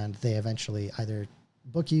 and they eventually either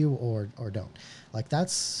book you or don't. Like that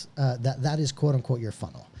is quote unquote your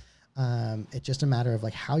funnel. It's just a matter of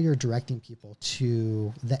like how you're directing people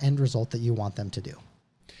to the end result that you want them to do.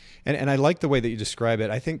 And I like the way that you describe it.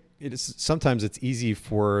 I think sometimes it's easy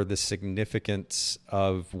for the significance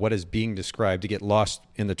of what is being described to get lost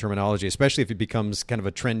in the terminology, especially if it becomes kind of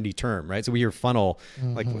a trendy term, right? So we hear funnel,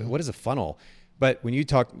 like what is a funnel? But when you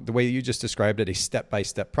talk the way you just described it, a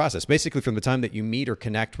step-by-step process, basically from the time that you meet or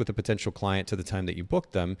connect with a potential client to the time that you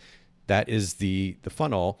book them, that is the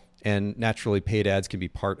funnel. And naturally, paid ads can be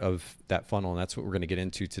part of that funnel, and that's what we're going to get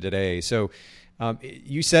into today. So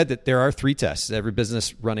you said that there are 3 tests every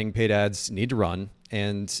business running paid ads need to run,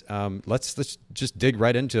 and let's just dig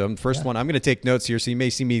right into them. First one, I'm going to take notes here, so you may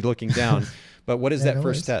see me looking down, but what is that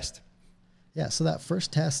first test? Yeah, so that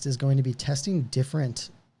first test is going to be testing different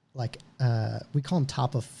we call them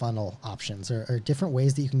top of funnel options, or different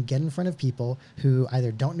ways that you can get in front of people who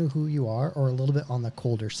either don't know who you are or a little bit on the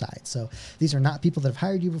colder side. So these are not people that have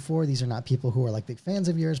hired you before. These are not people who are like big fans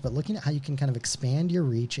of yours, but looking at how you can kind of expand your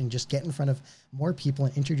reach and just get in front of more people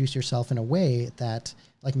and introduce yourself in a way that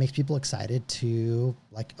like makes people excited to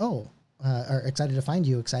like, are excited to find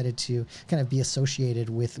you, excited to kind of be associated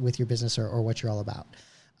with your business or what you're all about.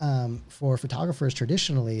 For photographers,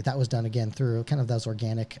 traditionally, that was done again through kind of those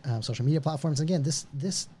organic social media platforms. Again,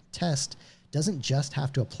 this test doesn't just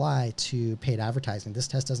have to apply to paid advertising. This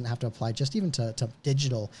test doesn't have to apply just even to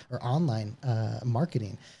digital or online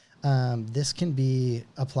marketing. This can be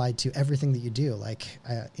applied to everything that you do. Like,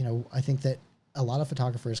 I think that a lot of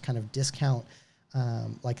photographers kind of discount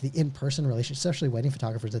like the in-person relationship, especially wedding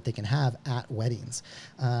photographers, that they can have at weddings,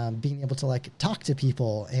 being able to like talk to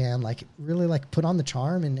people and like really like put on the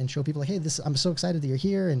charm and show people like, hey, I'm so excited that you're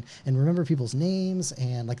here, and remember people's names.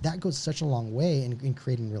 And like that goes such a long way in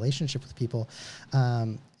creating relationship with people,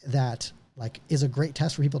 that like is a great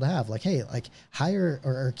test for people to have. Like, hey, like hire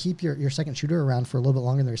or keep your second shooter around for a little bit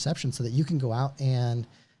longer in the reception so that you can go out and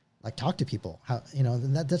like talk to people. How,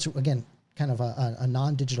 that's again, kind of a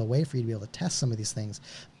non-digital way for you to be able to test some of these things.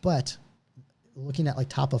 But looking at like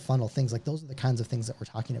top of funnel things, like those are the kinds of things that we're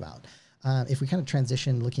talking about. If we kind of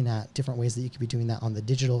transition looking at different ways that you could be doing that on the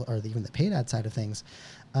digital or even the paid ad side of things,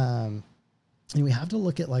 and we have to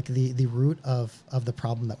look at like the root of the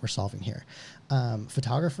problem that we're solving here.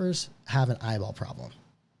 Photographers have an eyeball problem.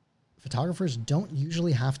 Photographers don't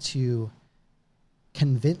usually have to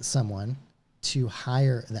convince someone to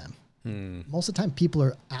hire them. Most of the time, people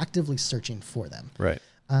are actively searching for them. Right.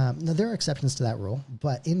 Now, there are exceptions to that rule,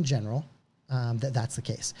 but in general, that's the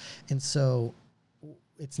case. And so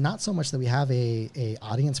it's not so much that we have a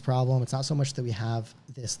audience problem. It's not so much that we have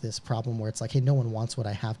this problem where it's like, hey, no one wants what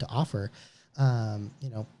I have to offer.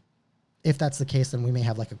 If that's the case, then we may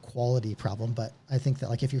have like a quality problem. But I think that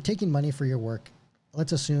like if you're taking money for your work,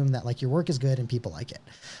 let's assume that like your work is good and people like it.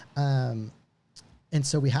 And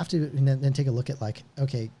so we have to then take a look at like,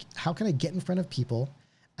 okay, how can I get in front of people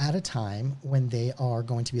at a time when they are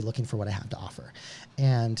going to be looking for what I have to offer?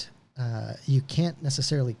 And you can't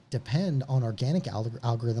necessarily depend on organic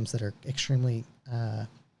algorithms that are extremely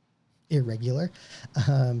irregular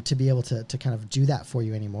to be able to kind of do that for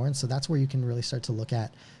you anymore. And so that's where you can really start to look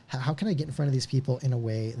at how can I get in front of these people in a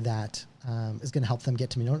way that is going to help them get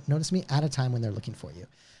to notice me at a time when they're looking for you.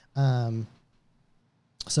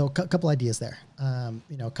 So a couple ideas there.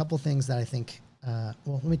 A couple things that I think,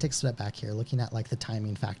 let me take a step back here, looking at like the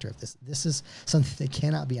timing factor of this. This is something that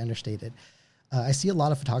cannot be understated. I see a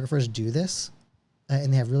lot of photographers do this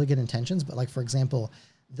and they have really good intentions, but like, for example,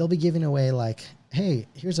 they'll be giving away like, hey,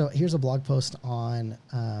 here's a blog post on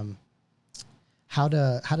how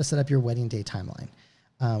to set up your wedding day timeline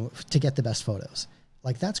to get the best photos.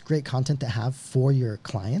 Like that's great content to have for your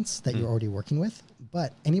clients that you're already working with.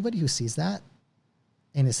 But anybody who sees that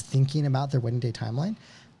and is thinking about their wedding day timeline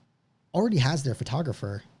already has their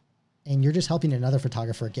photographer, and you're just helping another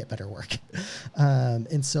photographer get better work.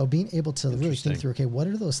 And so being able to really think through, okay, what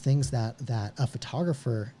are those things that a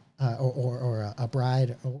photographer or a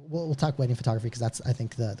bride, we'll talk wedding photography because that's, I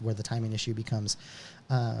think, where the timing issue becomes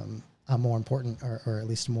more important or at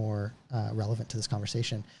least more relevant to this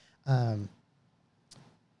conversation.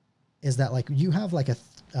 Is that like you have like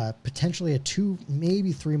potentially a 2,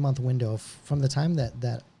 maybe 3 month window from the time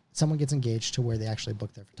that someone gets engaged to where they actually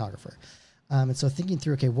book their photographer. And so thinking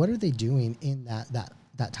through, okay, what are they doing in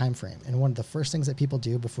that time frame? And one of the first things that people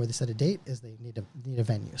do before they set a date is they need a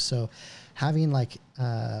venue. So having like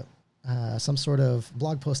some sort of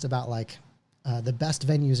blog post about like the best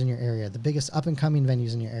venues in your area, the biggest up and coming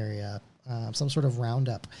venues in your area, some sort of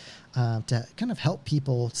roundup to kind of help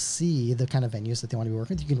people see the kind of venues that they want to be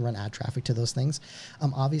working with. You can run ad traffic to those things.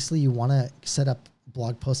 Obviously, you want to set up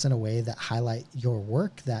blog posts in a way that highlight your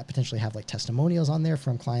work, that potentially have like testimonials on there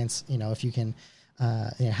from clients. If you can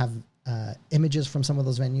have images from some of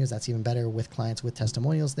those venues, that's even better with clients with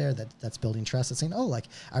testimonials there. That's building trust. It's saying, oh, like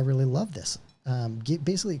I really love this.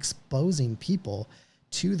 Basically exposing people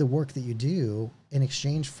to the work that you do in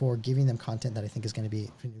exchange for giving them content that I think is going to be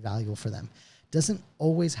valuable for them. Doesn't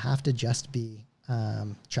always have to just be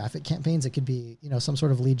traffic campaigns. It could be, some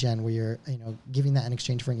sort of lead gen where you're, giving that in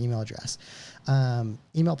exchange for an email address.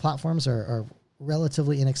 Email platforms are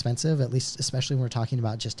relatively inexpensive, at least, especially when we're talking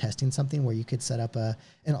about just testing something where you could set up and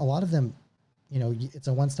a lot of them, it's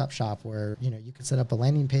a one-stop shop where, you can set up a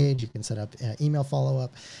landing page, you can set up email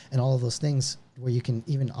follow-up and all of those things where you can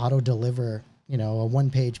even auto deliver a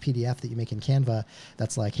one-page PDF that you make in Canva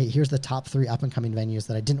that's like, hey, here's the top 3 up-and-coming venues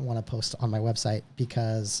that I didn't want to post on my website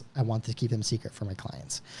because I want to keep them secret for my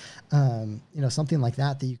clients. Something like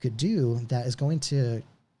that you could do that is going to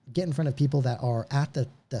get in front of people that are at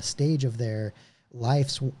the stage of their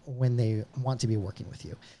lives when they want to be working with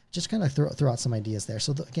you. Just kind of throw out some ideas there.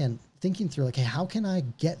 So again, thinking through like, hey, how can I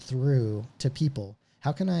get through to people?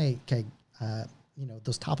 How can I,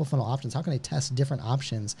 those top of funnel options, how can I test different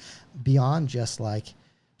options beyond just like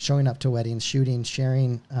showing up to weddings, shooting,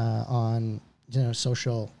 sharing on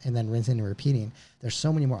social, and then rinsing and repeating? There's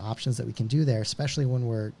so many more options that we can do there, especially when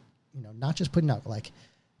we're, not just putting out like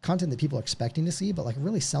content that people are expecting to see, but like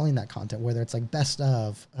really selling that content, whether it's like best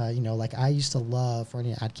of, like I used to love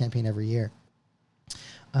running an ad campaign every year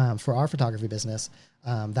for our photography business.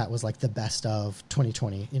 That was like the best of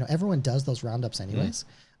 2020. Everyone does those roundups anyways.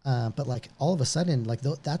 But like all of a sudden, like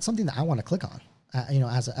that's something that I want to click on,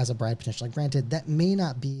 as a bride potential. Like granted, that may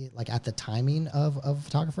not be like at the timing of a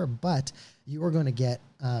photographer, but you are going to get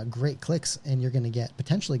great clicks and you're going to get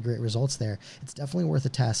potentially great results there. It's definitely worth a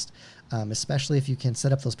test, especially if you can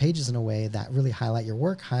set up those pages in a way that really highlight your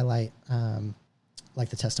work, highlight like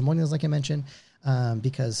the testimonials, like I mentioned,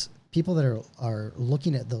 because people that are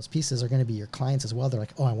looking at those pieces are going to be your clients as well. They're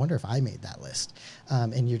like, oh, I wonder if I made that list.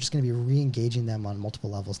 And you're just going to be re-engaging them on multiple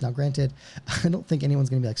levels. Now, granted, I don't think anyone's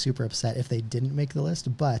going to be like super upset if they didn't make the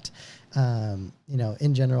list, but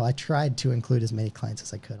in general, I tried to include as many clients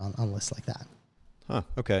as I could on lists like that. Huh.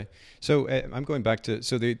 Okay. So I'm going back to,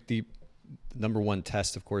 the number one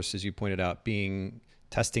test, of course, as you pointed out, being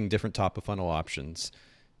testing different top of funnel options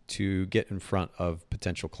to get in front of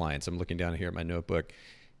potential clients. I'm looking down here at my notebook.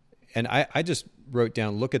 And I just wrote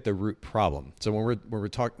down, look at the root problem. So when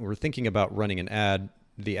we're thinking about running an ad,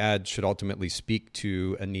 the ad should ultimately speak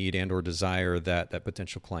to a need and or desire that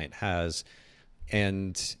potential client has.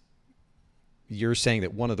 And you're saying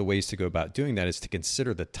that one of the ways to go about doing that is to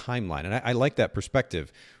consider the timeline. And I like that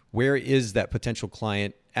perspective. Where is that potential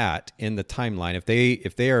client at in the timeline?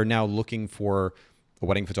 If they are now looking for a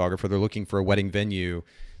wedding photographer, they're looking for a wedding venue,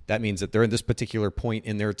 that means that they're in this particular point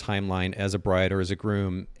in their timeline as a bride or as a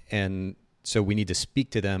groom. And so we need to speak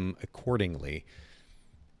to them accordingly.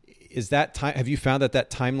 Is that time? Have you found that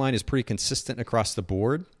timeline is pretty consistent across the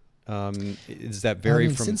board? Is that vary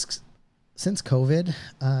from since COVID?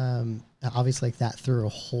 Obviously, like that threw a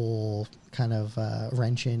whole kind of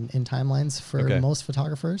wrench in timelines for most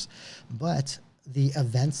photographers, but the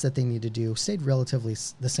events that they need to do stayed relatively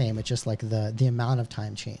the same. It's just like the amount of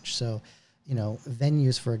time changed. So,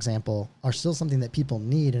 venues, for example, are still something that people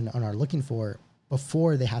need and are looking for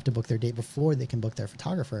before they have to book their date, before they can book their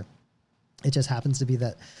photographer. It just happens to be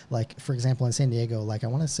that, like, for example, in San Diego, like I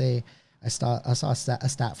want to say I saw a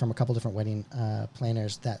stat from a couple different wedding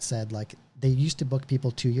planners that said like they used to book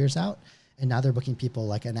people 2 years out and now they're booking people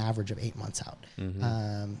like an average of 8 months out.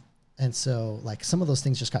 Mm-hmm. And so like some of those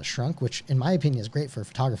things just got shrunk, which in my opinion is great for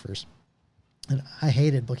photographers. And I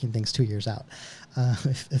hated booking things 2 years out.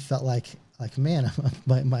 It felt like man,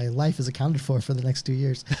 my life is accounted for the next 2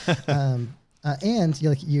 years. And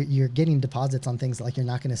you're getting deposits on things like you're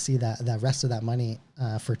not going to see that rest of that money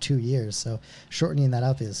for 2 years. So shortening that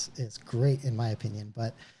up is great in my opinion.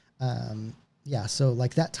 But so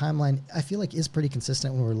like that timeline I feel like is pretty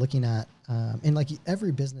consistent when we're looking at and like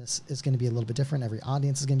every business is going to be a little bit different. Every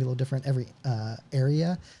audience is going to be a little different. Every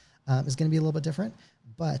area is going to be a little bit different.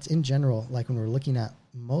 But in general, like when we're looking at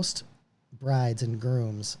most brides and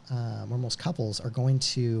grooms or most couples are going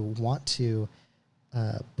to want to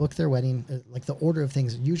book their wedding, like the order of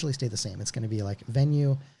things usually stay the same. It's going to be like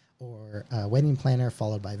venue or wedding planner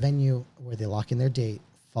followed by venue where they lock in their date,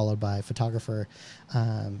 followed by photographer.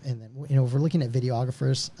 And then, if we're looking at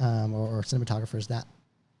videographers or cinematographers, that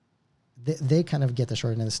they kind of get the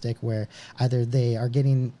short end of the stick where either they are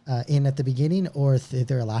getting in at the beginning or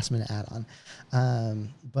they're a last minute add-on.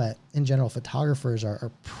 But in general, photographers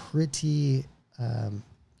are pretty,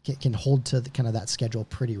 can hold to kind of that schedule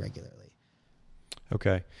pretty regularly.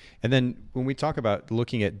 Okay. And then when we talk about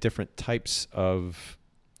looking at different types of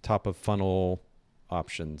top of funnel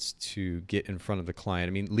options to get in front of the client,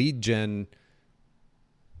 I mean, lead gen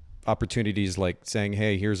opportunities like saying,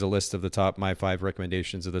 hey, here's a list of the top, my 5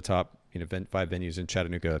 recommendations of the top, 5 venues in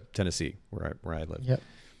Chattanooga, Tennessee, where I live. Yep.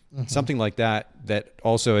 Mm-hmm. Something like that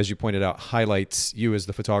also, as you pointed out, highlights you as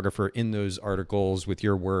the photographer in those articles with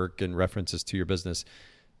your work and references to your business.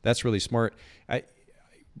 That's really smart.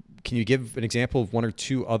 Can you give an example of 1 or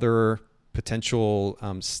 2 other potential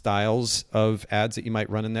styles of ads that you might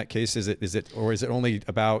run in that case? Is it only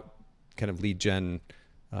about kind of lead gen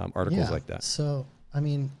articles like that? So, I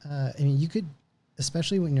mean, you could,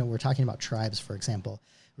 especially when we're talking about tribes, for example,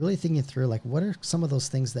 really thinking through like what are some of those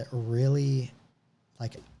things that really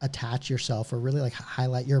like attach yourself or really like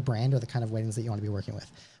highlight your brand or the kind of weddings that you want to be working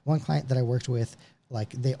with. One client that I worked with, like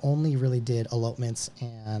they only really did elopements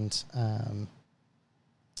and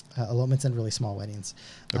really small weddings.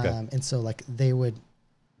 Okay. And so like they would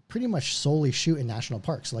pretty much solely shoot in national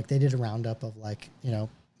parks. Like they did a roundup of like, you know,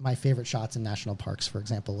 my favorite shots in national parks, for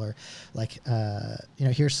example, or like, you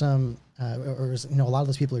know, here's some, or you know, a lot of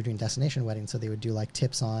those people are doing destination weddings. So they would do like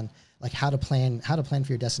tips on like how to plan for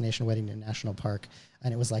your destination wedding in a national park.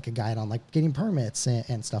 And it was like a guide on like getting permits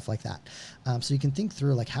and stuff like that. So you can think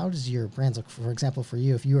through like, how does your brands look? For example, for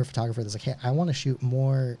you, if you were a photographer that's like, hey, I want to shoot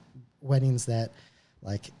more weddings that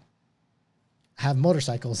like have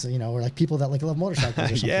motorcycles, you know, or like people that like love motorcycles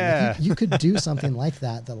or something. Yeah. Like you could do something like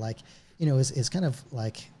that like, you know, is kind of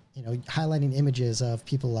like, you know, highlighting images of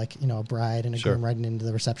people like, you know, a bride and a Sure. groom riding into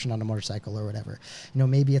the reception on a motorcycle or whatever. You know,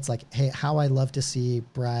 maybe it's like, hey, how I love to see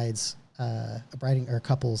brides, briding or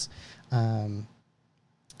couples,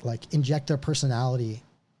 like inject their personality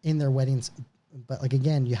in their weddings. But like,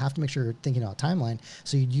 again, you have to make sure you're thinking about timeline.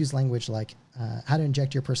 So you'd use language like how to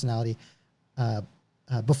inject your personality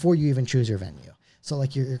before you even choose your venue. So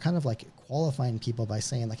like you're kind of like qualifying people by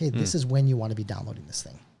saying like, hey, this is when you want to be downloading this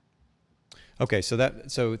thing. Okay,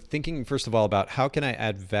 so thinking first of all about how can I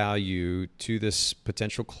add value to this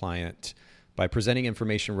potential client by presenting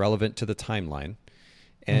information relevant to the timeline,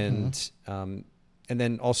 and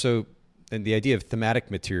then also and the idea of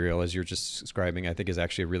thematic material as you're just describing, I think is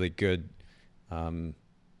actually a really good. I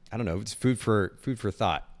don't know, it's food for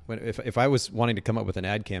thought. If I was wanting to come up with an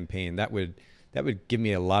ad campaign, that would give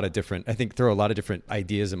me a lot of different, I think, throw a lot of different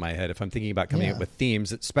ideas in my head. If I'm thinking about coming up with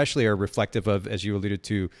themes, especially are reflective of, as you alluded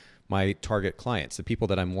to, my target clients, the people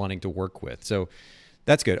that I'm wanting to work with. So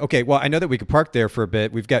that's good. Okay. Well, I know that we could park there for a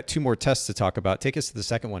bit. We've got 2 more tests to talk about. Take us to the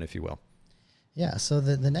second one, if you will. Yeah. So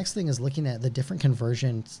the next thing is looking at the different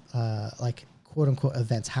conversions, like quote unquote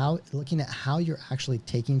events, looking at how you're actually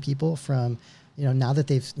taking people from, you know, now that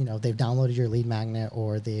they've downloaded your lead magnet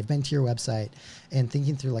or they've been to your website, and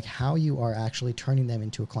thinking through like how you are actually turning them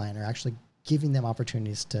into a client or actually giving them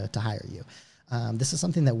opportunities to hire you. This is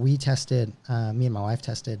something that we tested, me and my wife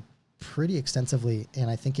tested pretty extensively. And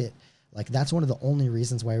I think that's one of the only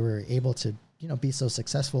reasons why we were able to, you know, be so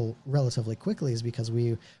successful relatively quickly, is because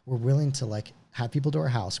we were willing to like have people to our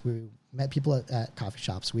house. We met people at coffee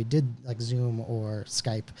shops. We did like Zoom or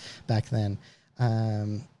Skype back then.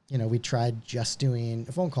 You know, we tried just doing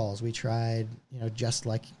phone calls. We tried, you know, just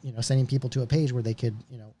like, you know, sending people to a page where they could,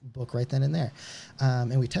 you know, book right then and there.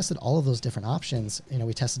 And we tested all of those different options. You know,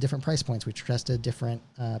 we tested different price points. We tested different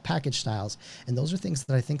package styles. And those are things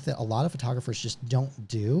that I think that a lot of photographers just don't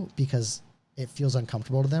do because it feels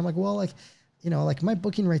uncomfortable to them. Like, well, like, you know, like my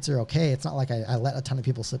booking rates are okay. It's not like I let a ton of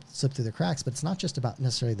people slip through the cracks, but it's not just about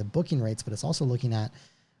necessarily the booking rates, but it's also looking at,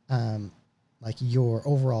 like your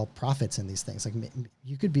overall profits in these things. Like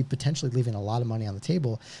you could be potentially leaving a lot of money on the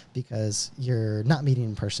table because you're not meeting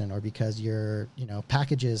in person, or because your, you know,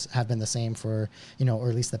 packages have been the same for, you know, or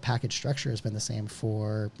at least the package structure has been the same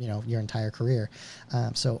for, you know, your entire career.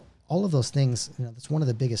 So all of those things, you know, that's one of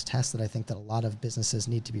the biggest tests that I think that a lot of businesses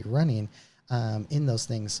need to be running in those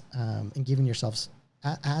things, and giving yourselves,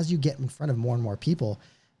 as you get in front of more and more people,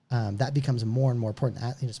 that becomes more and more important,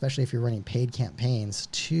 especially if you're running paid campaigns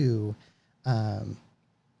to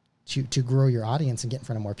grow your audience and get in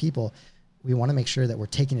front of more people. We want to make sure that we're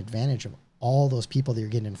taking advantage of all those people that you're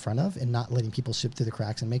getting in front of and not letting people slip through the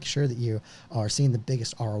cracks, and make sure that you are seeing the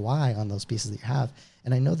biggest ROI on those pieces that you have.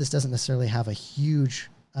 And I know this doesn't necessarily have a huge,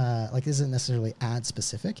 this isn't necessarily ad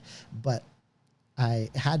specific, but I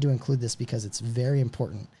had to include this because it's very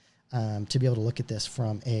important to be able to look at this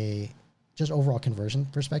from a just overall conversion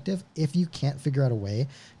perspective. If you can't figure out a way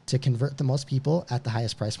to convert the most people at the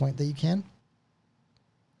highest price point that you can,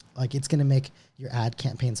 like it's going to make your ad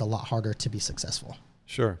campaigns a lot harder to be successful.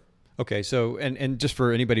 Sure. Okay. So, and just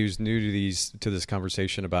for anybody who's new to this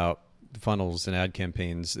conversation about funnels and ad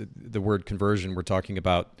campaigns, the word conversion, we're talking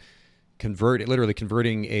about literally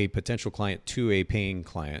converting a potential client to a paying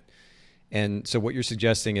client. And so what you're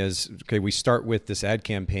suggesting is, okay, we start with this ad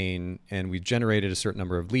campaign and we've generated a certain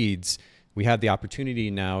number of leads. We have the opportunity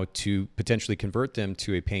now to potentially convert them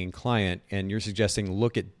to a paying client. And you're suggesting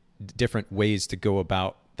look at different ways to go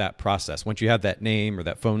about that process. Once you have that name or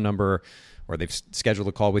that phone number, or they've scheduled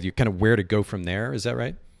a call with you, kind of where to go from there. Is that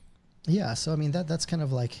right? Yeah. So, I mean, that's kind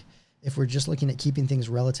of like, if we're just looking at keeping things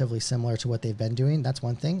relatively similar to what they've been doing, that's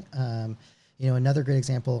one thing. You know, another great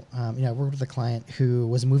example, you know, I worked with a client who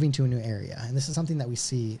was moving to a new area, and this is something that we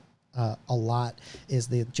see a lot is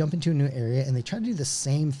they jump into a new area and they try to do the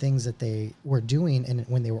same things that they were doing and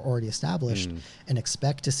when they were already established and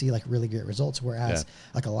expect to see like really great results. Whereas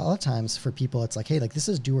like a lot of times for people, it's like, hey, like this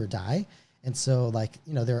is do or die. And so like,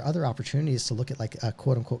 you know, there are other opportunities to look at like a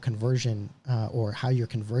quote unquote conversion or how you're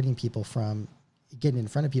converting people from getting in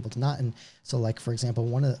front of people to not. And so like, for example,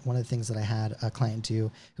 one of the things that I had a client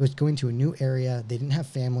do who was going to a new area. They didn't have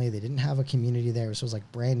family. They didn't have a community there. So it was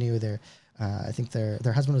like brand new. I think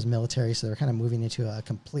their husband was military. So they're kind of moving into a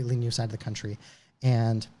completely new side of the country.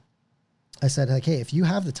 And I said like, hey, if you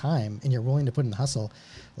have the time and you're willing to put in the hustle,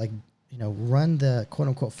 like, you know, run the quote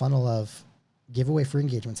unquote funnel of give away free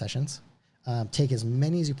engagement sessions, take as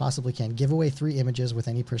many as you possibly can, give away 3 images with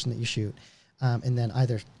any person that you shoot. And then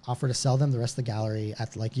either offer to sell them the rest of the gallery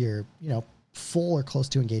at like your, you know, full or close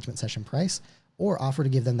to engagement session price, or offer to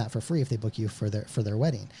give them that for free if they book you for their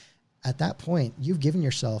wedding. At that point, you've given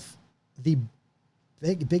yourself the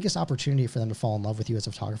biggest opportunity for them to fall in love with you as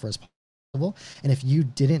a photographer as possible. And if you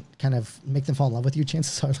didn't kind of make them fall in love with you,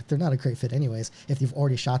 chances are like they're not a great fit anyways, if you've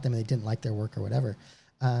already shot them and they didn't like their work or whatever.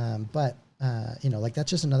 But you know, like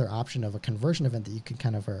that's just another option of a conversion event that you can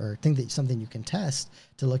kind of, or think that something you can test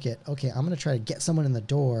to look at, okay, I'm going to try to get someone in the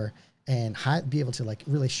door and be able to like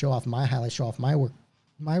really show off my highlights, show off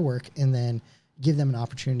my work, and then give them an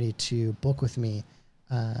opportunity to book with me.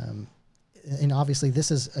 And obviously this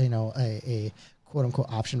is, you know, a quote unquote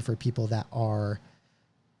option for people that are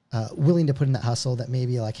willing to put in that hustle, that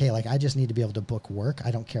maybe like, hey, like I just need to be able to book work.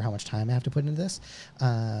 I don't care how much time I have to put into this.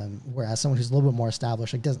 Whereas someone who's a little bit more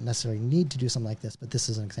established, like doesn't necessarily need to do something like this, but this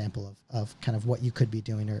is an example of kind of what you could be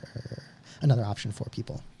doing or another option for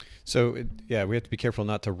people. So we have to be careful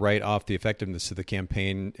not to write off the effectiveness of the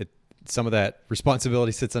campaign. Some of that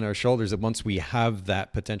responsibility sits on our shoulders, that once we have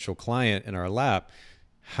that potential client in our lap,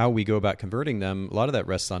 how we go about converting them, a lot of that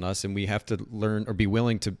rests on us, and we have to learn or be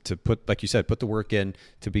willing to put, like you said, put the work in,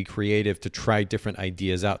 to be creative, to try different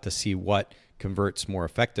ideas out to see what converts more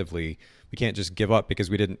effectively. We can't just give up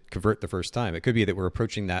because we didn't convert the first time. It could be that we're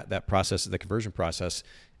approaching that process, the conversion process,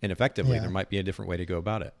 ineffectively. There might be a different way to go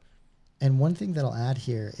about it. And one thing that I'll add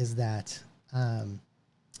here is that I'll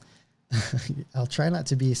try not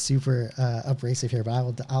to be super abrasive here,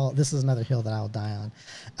 but this is another hill that I'll die on,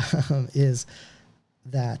 is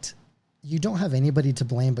that you don't have anybody to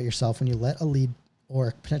blame but yourself when you let a lead or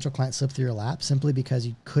a potential client slip through your lap simply because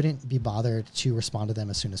you couldn't be bothered to respond to them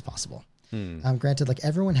as soon as possible. Granted, like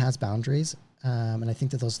everyone has boundaries. And I think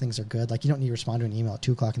that those things are good. Like you don't need to respond to an email at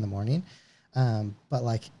 2:00 in the morning. But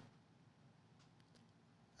like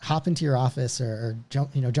hop into your office or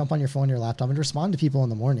jump on your phone or your laptop and respond to people in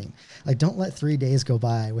the morning. Like don't let 3 days go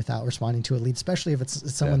by without responding to a lead, especially if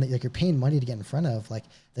it's someone that like you're paying money to get in front of. Like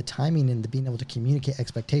the timing and the being able to communicate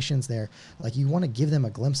expectations there, like you want to give them a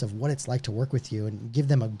glimpse of what it's like to work with you and give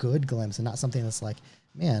them a good glimpse and not something that's like,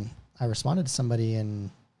 man, I responded to somebody and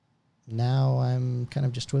now I'm kind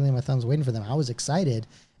of just twiddling my thumbs waiting for them. I was excited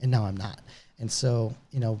and now I'm not. And so,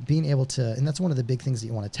 being able to, and that's one of the big things that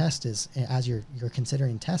you want to test is as you're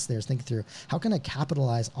considering tests there, is thinking through how can I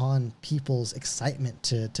capitalize on people's excitement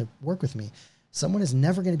to work with me? Someone is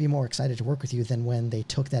never going to be more excited to work with you than when they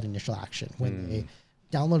took that initial action, when they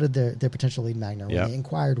downloaded their potential lead magnet, when they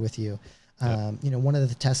inquired with you. One of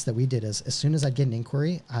the tests that we did is as soon as I'd get an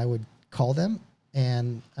inquiry, I would call them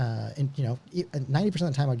and 90% of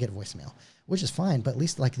the time I'd get a voicemail, which is fine, but at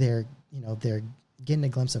least like they're getting a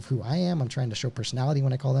glimpse of who I am. I'm trying to show personality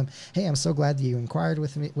when I call them. Hey, I'm so glad that you inquired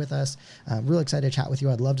with us. I'm really excited to chat with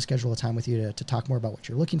you. I'd love to schedule a time with you to talk more about what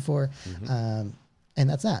you're looking for. And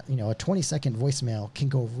that's that. A 20-second voicemail can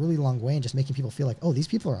go a really long way in just making people feel like, oh, these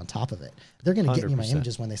people are on top of it. They're going to get me my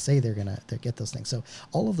images when they say they're going to get those things. So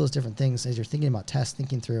all of those different things, as you're thinking about tests,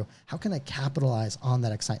 thinking through how can I capitalize on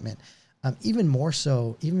that excitement? Even more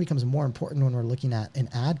so, even becomes more important when we're looking at an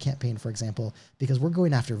ad campaign, for example, because we're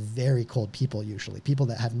going after very cold people, usually people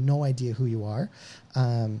that have no idea who you are.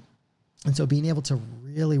 And so being able to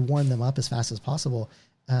really warm them up as fast as possible,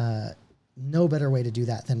 no better way to do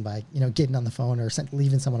that than by, getting on the phone or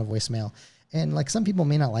leaving someone a voicemail. And like some people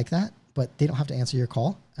may not like that, but they don't have to answer your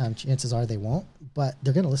call. Chances are they won't, but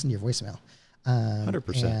they're going to listen to your voicemail.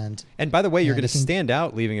 100%. And by the way, you're going to stand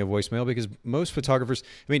out leaving a voicemail because most photographers,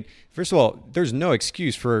 first of all, there's no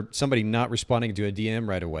excuse for somebody not responding to a DM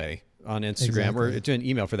right away on Instagram or to an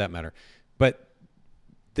email for that matter. But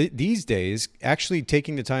these days, actually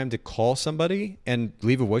taking the time to call somebody and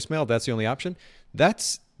leave a voicemail, if that's the only option,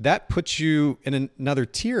 that puts you in another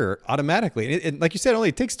tier automatically. And like you said, it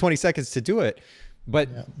only takes 20 seconds to do it. But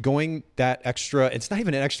Yeah. going that extra, it's not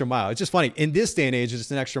even an extra mile. It's just funny. In this day and age,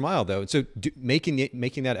 it's an extra mile though. So making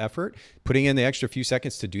that effort, putting in the extra few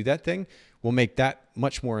seconds to do that thing will make that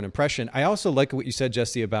much more an impression. I also like what you said,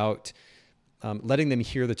 Jesse, about letting them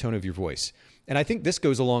hear the tone of your voice. And I think this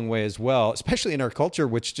goes a long way as well, especially in our culture,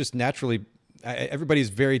 which just naturally, everybody's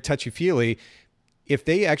very touchy-feely. If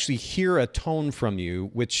they actually hear a tone from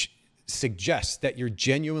you, which suggests that you're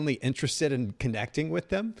genuinely interested in connecting with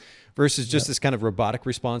them versus just this kind of robotic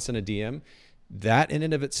response in a DM, that in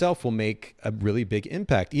and of itself will make a really big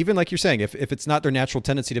impact. Even like you're saying, if it's not their natural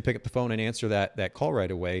tendency to pick up the phone and answer that call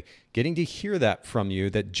right away, getting to hear that from you,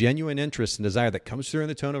 that genuine interest and desire that comes through in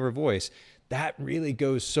the tone of her voice, that really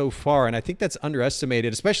goes so far. And I think that's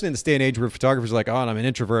underestimated, especially in this day and age where photographers are like, oh, I'm an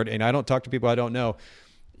introvert and I don't talk to people I don't know.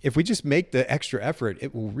 If we just make the extra effort,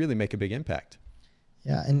 it will really make a big impact.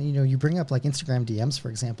 Yeah. And, you bring up like Instagram DMs, for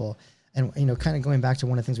example, and, kind of going back to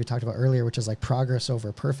one of the things we talked about earlier, which is like progress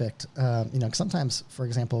over perfect. Sometimes, for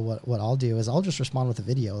example, what I'll do is I'll just respond with a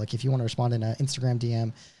video. Like if you want to respond in an Instagram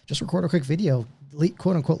DM, just record a quick video,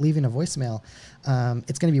 quote unquote, leaving a voicemail.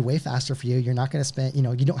 It's going to be way faster for you. You're not going to spend,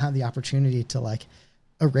 you don't have the opportunity to like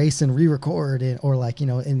erase and re-record it, or like, in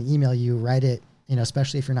the email you write it,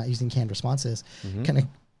 especially if you're not using canned responses, kind of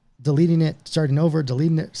deleting it, starting over,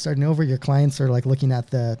 deleting it, starting over. Your clients are like looking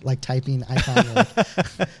at the like typing icon.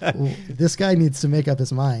 Like, this guy needs to make up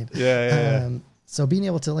his mind. Yeah. So being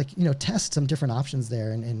able to like, test some different options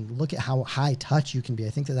there and look at how high touch you can be.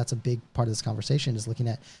 I think that's a big part of this conversation, is looking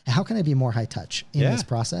at how can I be more high touch in this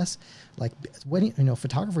process? Like wedding,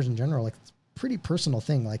 photographers in general, like it's a pretty personal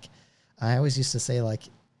thing. Like I always used to say, like,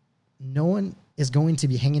 no one is going to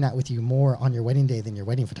be hanging out with you more on your wedding day than your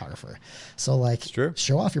wedding photographer. So like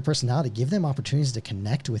show off your personality, give them opportunities to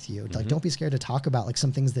connect with you. Like, don't be scared to talk about like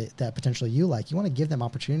some things that potentially you like. You want to give them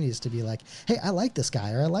opportunities to be like, hey, I like this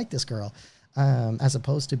guy, or I like this girl. As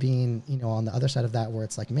opposed to being, on the other side of that, where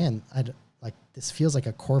it's like, man, this feels like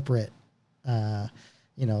a corporate,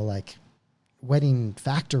 like wedding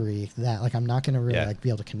factory that like, I'm not going to really like be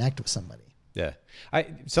able to connect with somebody. Yeah.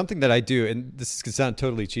 Something that I do, and this could sound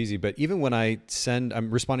totally cheesy, but even when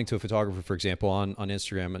I'm responding to a photographer, for example, on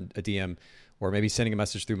Instagram, a DM, or maybe sending a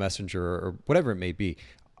message through Messenger or whatever it may be,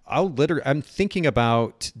 I'm thinking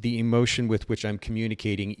about the emotion with which I'm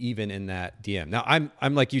communicating even in that DM. Now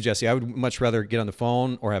I'm like you, Jesse. I would much rather get on the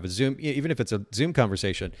phone or have a Zoom, even if it's a Zoom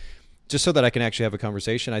conversation, just so that I can actually have a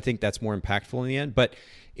conversation. I think that's more impactful in the end. But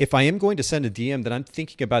if I am going to send a DM, then I'm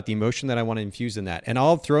thinking about the emotion that I want to infuse in that. And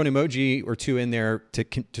I'll throw an emoji or two in there to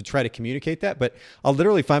try to communicate that. But I'll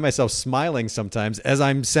literally find myself smiling sometimes as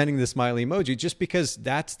I'm sending the smiley emoji, just because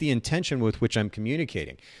that's the intention with which I'm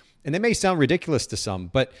communicating. And that may sound ridiculous to some,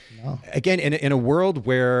 but again, in a world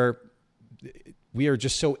where we are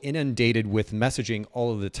just so inundated with messaging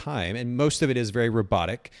all of the time, and most of it is very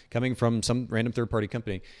robotic, coming from some random third-party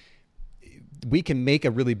company, we can make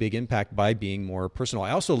a really big impact by being more personal.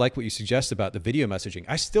 I also like what you suggest about the video messaging.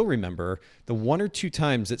 I still remember the one or two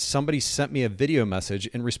times that somebody sent me a video message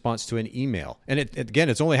in response to an email. And again,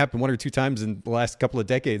 it's only happened one or two times in the last couple of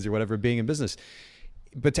decades or whatever, being in business.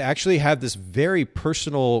 But to actually have this very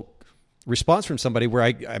personal response from somebody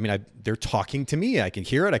where they're talking to me, I can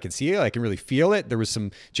hear it, I can see it, I can really feel it. There was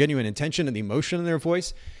some genuine intention and the emotion in their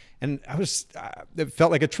voice. And it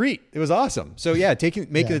felt like a treat. It was awesome. So yeah,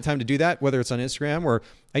 making the time to do that, whether it's on Instagram, or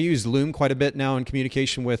I use Loom quite a bit now in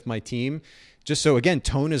communication with my team, just so again,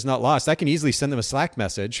 tone is not lost. I can easily send them a Slack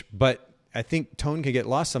message, but I think tone can get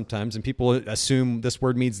lost sometimes, and people assume this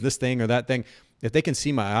word means this thing or that thing. If they can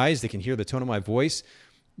see my eyes, they can hear the tone of my voice,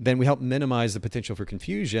 then we help minimize the potential for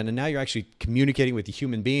confusion. And now you're actually communicating with a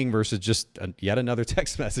human being versus just yet another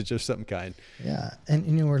text message of some kind. Yeah.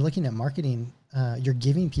 And, we're looking at marketing. You're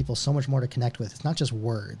giving people so much more to connect with. It's not just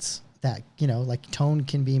words that, like tone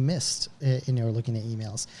can be missed in you're looking at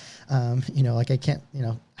emails. Like I can't,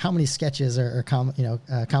 how many sketches or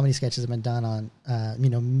comedy sketches have been done on,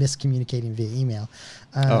 miscommunicating via email.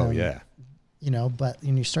 But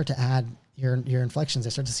when you start to add your inflections, they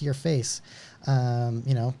start to see your face.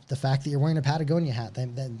 The fact that you're wearing a Patagonia hat,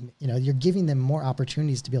 then you're giving them more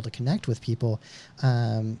opportunities to be able to connect with people.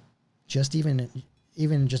 Just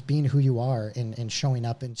even just being who you are and showing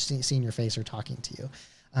up and seeing your face or talking to you.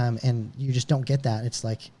 And you just don't get that. It's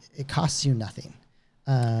like, it costs you nothing.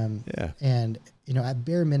 And, at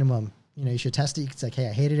bare minimum, you should test it. It's like, hey,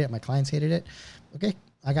 I hated it. My clients hated it. Okay.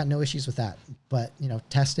 I got no issues with that, but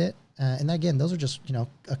test it. And again, those are just,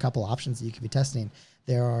 a couple options that you could be testing.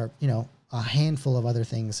 There are, a handful of other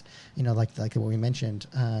things, like what we mentioned,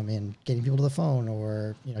 in getting people to the phone,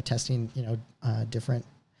 or, testing, different,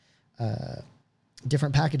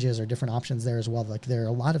 different packages or different options there as well. Like there are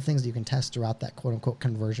a lot of things that you can test throughout that quote unquote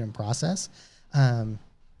conversion process.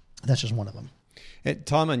 That's just one of them. And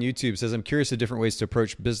Tom on YouTube says, I'm curious of different ways to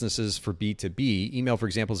approach businesses for B2B. Email, for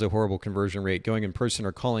example, is a horrible conversion rate. Going in person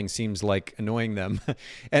or calling seems like annoying them.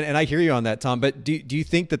 and I hear you on that, Tom, but do you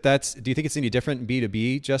think do you think it's any different in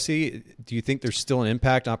B2B, Jesse? Do you think there's still an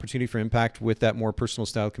opportunity for impact with that more personal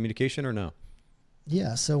style communication or no?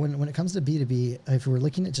 Yeah. So when it comes to B2B, if we're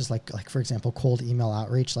looking at just like for example, cold email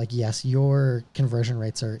outreach, like yes, your conversion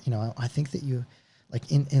rates are, I think that you, like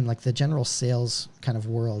in like the general sales kind of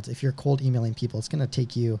world, if you're cold emailing people, it's going to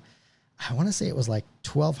take you, I want to say it was like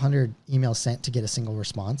 1,200 emails sent to get a single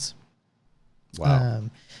response. Wow.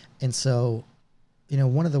 And so,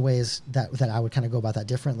 one of the ways that I would kind of go about that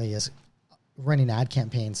differently is running ad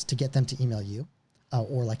campaigns to get them to email you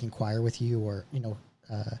or like inquire with you or,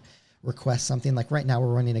 request something. Like right now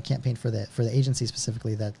we're running a campaign for the agency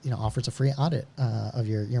specifically that offers a free audit of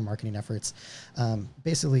your marketing efforts,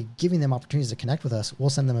 basically giving them opportunities to connect with us. We'll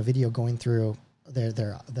send them a video going through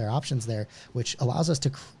their options there, which allows us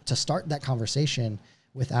to start that conversation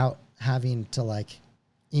without having to like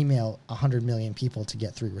email 100 million people to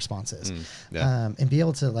get 3 responses. And be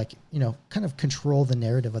able to kind of control the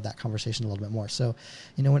narrative of that conversation a little bit more. So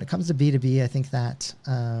when it comes to B2B, I think that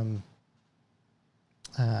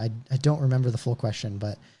I don't remember the full question,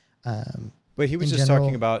 but he was just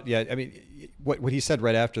talking about, I mean, what he said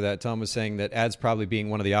right after that, Tom was saying that ads probably being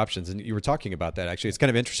one of the options. And you were talking about that. Actually, it's kind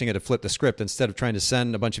of interesting to flip the script. Instead of trying to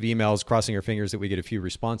send a bunch of emails, crossing your fingers that we get a few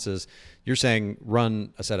responses, you're saying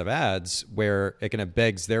run a set of ads where it kind of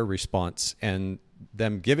begs their response and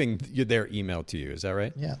them giving their email to you. Is that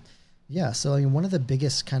right? Yeah. Yeah. So one of the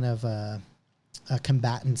biggest kind of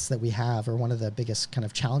combatants that we have, or one of the biggest kind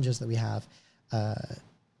of challenges that we have,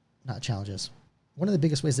 not challenges. One of the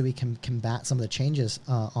biggest ways that we can combat some of the changes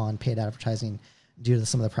on paid advertising due to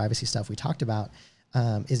some of the privacy stuff we talked about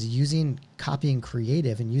is using copying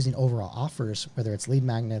creative and using overall offers, whether it's lead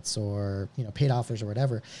magnets or paid offers or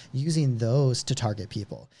whatever, using those to target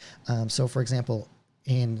people. So for example,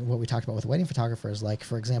 in what we talked about with wedding photographers, like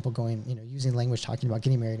for example, using language talking about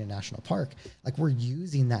getting married in a national park, like we're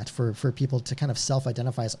using that for people to kind of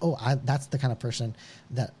self-identify as, that's the kind of person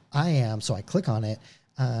that I am. So I click on it.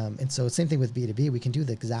 And so same thing with B2B, we can do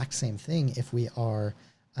the exact same thing if we are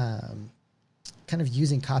kind of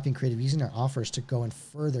using copy and creative, using our offers to go and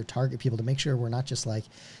further target people to make sure we're not just like,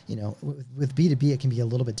 with B2B, it can be a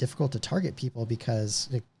little bit difficult to target people because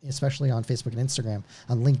especially on Facebook and Instagram.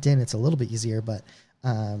 On LinkedIn, it's a little bit easier, but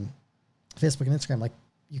Facebook and Instagram, like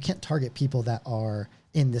you can't target people that are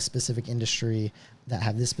in this specific industry that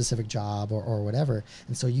have this specific job or whatever.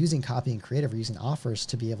 And so using copy and creative or using offers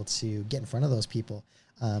to be able to get in front of those people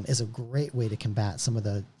is a great way to combat some of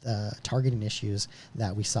the targeting issues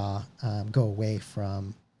that we saw go away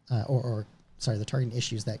from, the targeting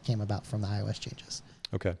issues that came about from the iOS changes.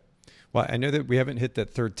 Okay. Well, I know that we haven't hit that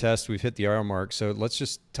third test. We've hit the hour mark. So let's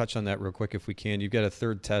just touch on that real quick if we can. You've got a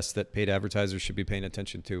third test that paid advertisers should be paying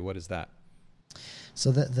attention to. What is that?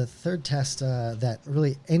 So the third test that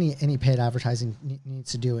really any paid advertising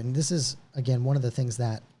needs to do, and this is, again, one of the things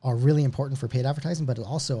that are really important for paid advertising, but it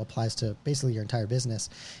also applies to basically your entire business.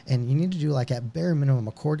 And you need to do like at bare minimum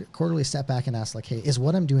a quarterly step back and ask like, hey, is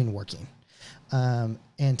what I'm doing working?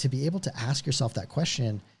 And to be able to ask yourself that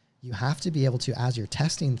question, you have to be able to, as you're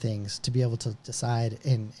testing things, to be able to decide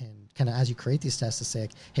and kind of as you create these tests to say,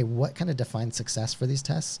 like, hey, what kind of defines success for these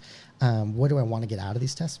tests? What do I want to get out of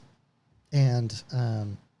these tests? And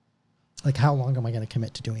like, how long am I going to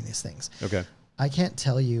commit to doing these things? Okay. I can't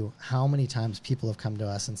tell you how many times people have come to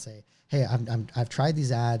us and say, hey, I've tried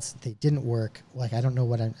these ads. They didn't work. Like, I don't know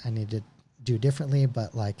what I need to do differently,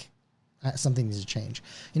 but like something needs to change.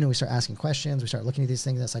 We start asking questions. We start looking at these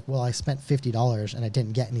things. That's like, well, I spent $50 and I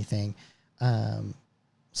didn't get anything.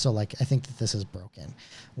 So like, I think that this is broken.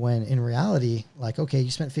 When in reality, like, okay, you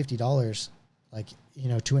spent $50, like,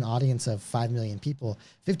 to an audience of 5 million people,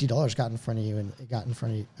 $50 got in front of you and it got in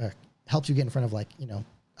front of you, helped you get in front of like,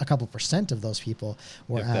 a couple % of those people.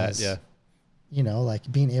 Whereas,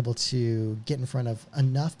 like being able to get in front of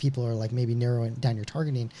enough people or like maybe narrowing down your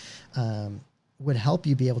targeting, would help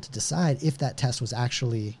you be able to decide if that test was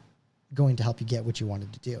actually going to help you get what you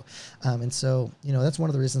wanted to do. And so, that's one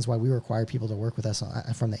of the reasons why we require people to work with us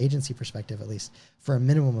from the agency perspective, at least for a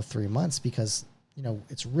minimum of 3 months, because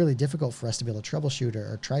it's really difficult for us to be able to troubleshoot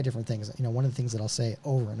or try different things. One of the things that I'll say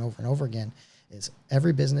over and over and over again is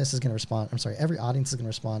every business is going to respond. Every audience is going to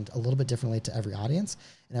respond a little bit differently to every audience,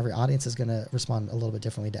 and every audience is going to respond a little bit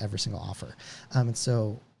differently to every single offer. And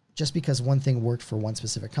so just because one thing worked for one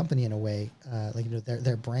specific company in a way,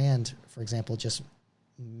 their brand, for example, just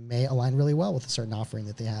may align really well with a certain offering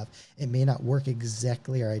that they have. It may not work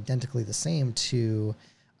exactly or identically the same to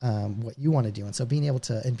what you want to do. And so being able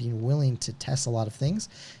to and being willing to test a lot of things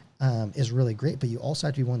is really great. But you also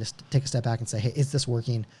have to be willing to take a step back and say, hey, is this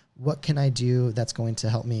working? What can I do that's going to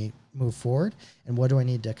help me move forward? And what do I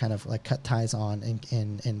need to kind of like cut ties on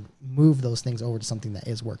and move those things over to something that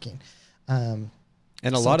is working?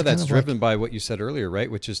 And a lot of that's driven by what you said earlier, right?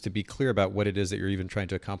 Which is to be clear about what it is that you're even trying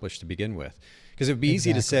to accomplish to begin with. Because it would be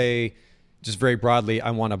easy to say, just very broadly, I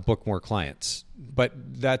want to book more clients. But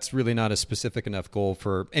that's really not a specific enough goal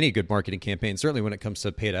for any good marketing campaign. Certainly when it comes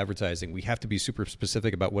to paid advertising, we have to be super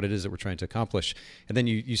specific about what it is that we're trying to accomplish. And then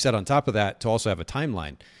you said on top of that to also have a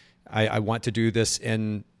timeline. I want to do this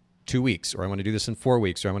in 2 weeks, or I want to do this in 4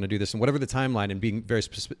 weeks, or I want to do this in whatever the timeline, and being very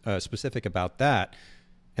specific about that.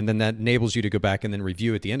 And then that enables you to go back and then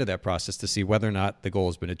review at the end of that process to see whether or not the goal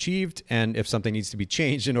has been achieved and if something needs to be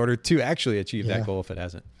changed in order to actually achieve that goal if it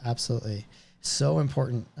hasn't. Absolutely. So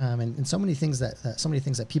important. And so many things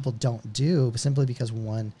that people don't do simply because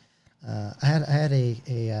one, I had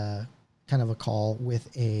a kind of a call with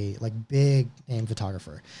a like big name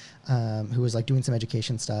photographer who was like doing some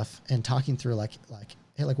education stuff and talking through like,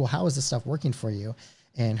 hey, like, well, how is this stuff working for you?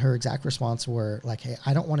 And her exact response were like, hey,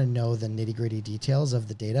 I don't want to know the nitty gritty details of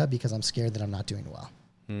the data because I'm scared that I'm not doing well,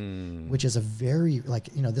 which is a very like,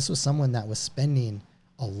 you know, this was someone that was spending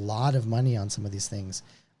a lot of money on some of these things.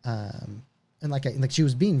 And like she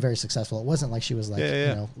was being very successful. It wasn't like she was like, you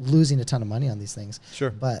know, losing a ton of money on these things. Sure.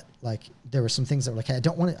 But like there were some things that were like, hey, I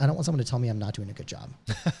don't want someone to tell me I'm not doing a good job.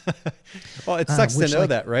 Well, it sucks to know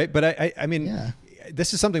that, right? But I mean,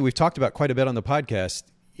 this is something we've talked about quite a bit on the podcast.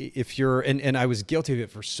 If you're, and I was guilty of it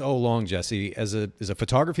for so long, Jesse, as a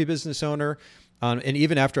photography business owner, and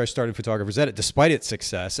even after I started Photographer's Edit, despite its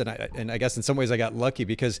success, and I guess in some ways I got lucky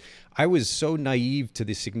because I was so naive to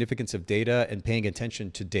the significance of data and paying attention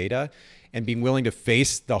to data and being willing to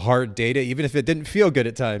face the hard data, even if it didn't feel good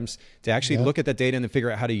at times, to actually look at that data and then figure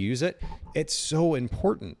out how to use it. It's so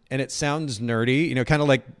important. And it sounds nerdy, you know, kind of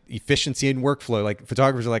like efficiency in workflow. Like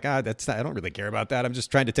photographers are like, I don't really care about that. I'm just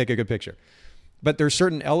trying to take a good picture. But there's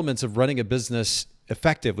certain elements of running a business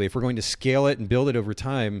effectively. If we're going to scale it and build it over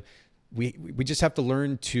time, we just have to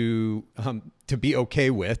learn to be okay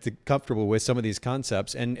with, to comfortable with some of these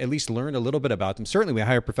concepts and at least learn a little bit about them. Certainly we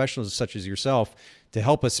hire professionals such as yourself to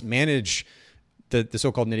help us manage the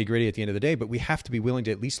so-called nitty-gritty at the end of the day, but we have to be willing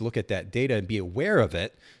to at least look at that data and be aware of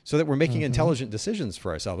it so that we're making intelligent decisions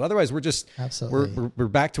for ourselves. Otherwise, we're just we're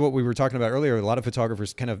back to what we were talking about earlier. A lot of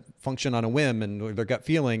photographers kind of function on a whim and their gut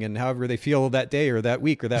feeling and however they feel that day or that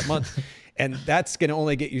week or that month. And that's going to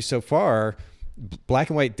only get you so far. Black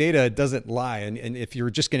and white data doesn't lie. And if you're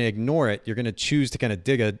just going to ignore it, you're going to choose to kind of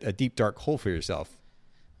dig a deep, dark hole for yourself.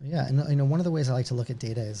 Yeah. And you know, one of the ways I like to look at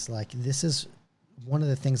data is like, this is one of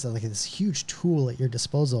the things that like this huge tool at your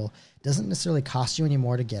disposal doesn't necessarily cost you any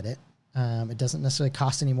more to get it. It doesn't necessarily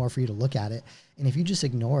cost any more for you to look at it. And if you just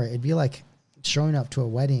ignore it, it'd be like showing up to a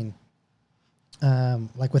wedding,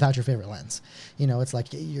 like without your favorite lens. You know, it's like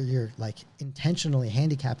you're like intentionally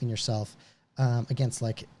handicapping yourself against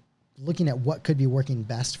like looking at what could be working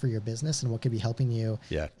best for your business and what could be helping you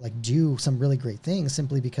like do some really great things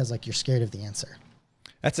simply because like you're scared of the answer.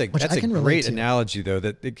 That's a great analogy, though,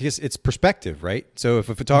 that because it's perspective, right? So if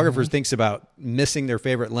a photographer thinks about missing their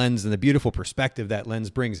favorite lens and the beautiful perspective that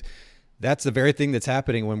lens brings, that's the very thing that's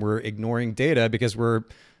happening when we're ignoring data because we're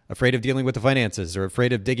afraid of dealing with the finances or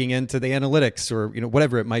afraid of digging into the analytics or, you know,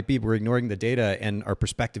 whatever it might be. We're ignoring the data and our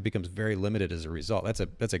perspective becomes very limited as a result.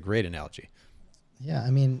 That's a great analogy. Yeah,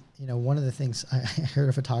 I mean, you know, one of the things I heard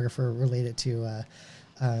a photographer relate it to,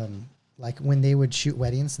 like when they would shoot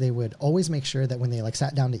weddings, they would always make sure that when they like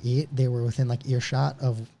sat down to eat, they were within like earshot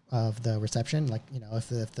of the reception. Like, you know, if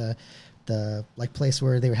the like place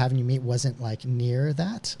where they were having you meet wasn't like near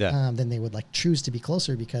that, then they would like choose to be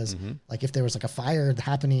closer because like if there was like a fire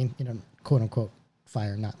happening, you know, quote unquote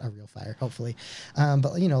fire, not a real fire, hopefully.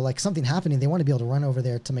 But you know, like something happening, they want to be able to run over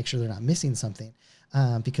there to make sure they're not missing something.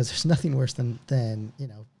 Because there's nothing worse than, you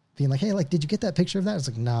know, being like, hey, like, did you get that picture of that? It's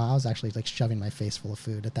like, no, I was actually like shoving my face full of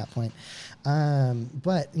food at that point.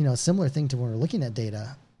 But, you know, similar thing to when we're looking at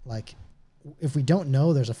data, like if we don't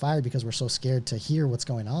know there's a fire because we're so scared to hear what's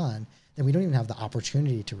going on, then we don't even have the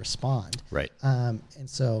opportunity to respond. Right. And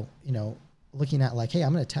so, you know, looking at like, hey,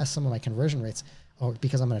 I'm going to test some of my conversion rates or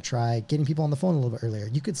because I'm going to try getting people on the phone a little bit earlier.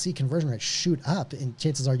 You could see conversion rates shoot up and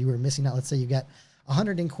chances are you were missing out. Let's say you got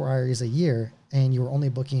 100 inquiries a year and you were only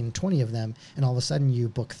booking 20 of them and all of a sudden you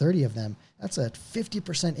book 30 of them. That's a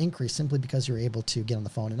 50% increase simply because you're able to get on the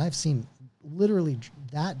phone. And I've seen literally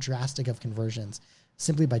that drastic of conversions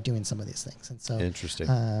simply by doing some of these things. And so, interesting.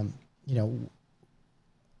 You know,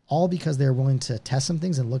 all because they're willing to test some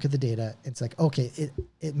things and look at the data. It's like, okay,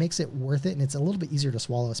 it makes it worth it. And it's a little bit easier to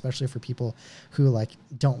swallow, especially for people who like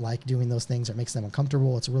don't like doing those things or makes them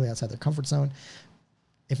uncomfortable. It's really outside their comfort zone.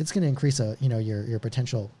 If it's going to increase your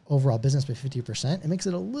potential overall business by 50%, it makes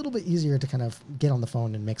it a little bit easier to kind of get on the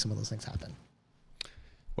phone and make some of those things happen.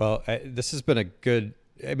 Well, this has been a good,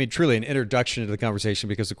 truly an introduction to the conversation,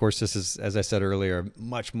 because of course this is, as I said earlier, a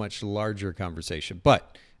much, much larger conversation.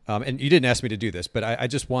 But and you didn't ask me to do this, but I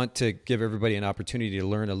just want to give everybody an opportunity to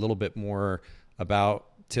learn a little bit more about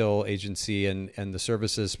Till Agency and the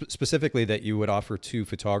services specifically that you would offer to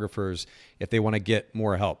photographers if they want to get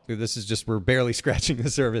more help. This is just, we're barely scratching the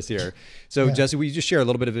surface here. So yeah. Jesse, will you just share a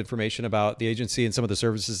little bit of information about the agency and some of the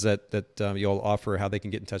services that you'll offer, how they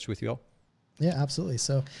can get in touch with you all? Yeah, absolutely.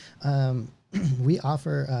 So we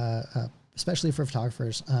offer, especially for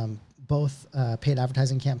photographers, both paid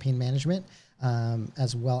advertising campaign management,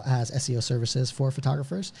 as well as SEO services for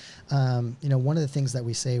photographers. One of the things that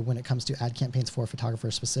we say when it comes to ad campaigns for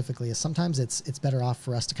photographers specifically is sometimes it's better off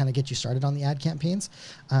for us to kind of get you started on the ad campaigns,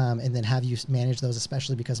 and then have you manage those,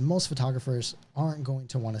 especially because most photographers aren't going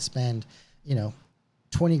to want to spend,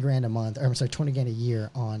 20 grand a month, or I'm sorry, 20 grand a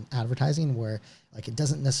year on advertising, where like it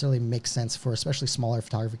doesn't necessarily make sense for especially smaller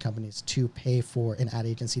photography companies to pay for an ad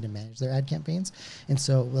agency to manage their ad campaigns. And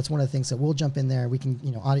so that's one of the things that we'll jump in there. We can,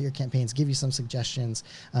 audit your campaigns, give you some suggestions,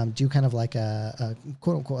 do kind of like a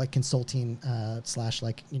quote unquote like consulting slash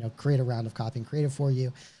like, create a round of copy and creative for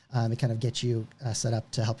you, and kind of get you set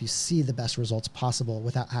up to help you see the best results possible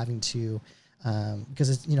without having to, because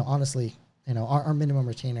it's, honestly, our minimum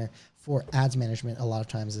retainer for ads management a lot of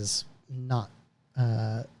times is not,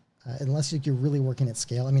 unless you're really working at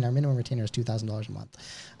scale. Our minimum retainer is $2,000 a month.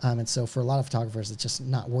 And so for a lot of photographers, it's just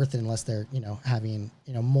not worth it unless they're, having,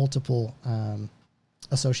 multiple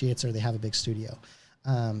associates or they have a big studio.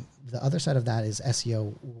 The other side of that is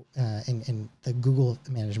SEO and the Google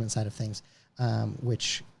management side of things,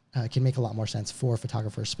 which can make a lot more sense for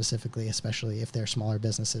photographers specifically, especially if they're smaller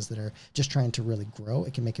businesses that are just trying to really grow.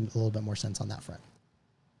 It can make a little bit more sense on that front.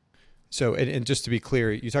 So, and just to be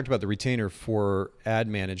clear, you talked about the retainer for ad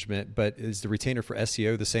management, but is the retainer for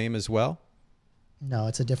SEO the same as well? No,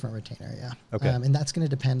 it's a different retainer. Yeah. Okay. And that's going to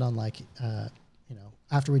depend on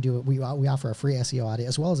after we do it, we offer a free SEO audit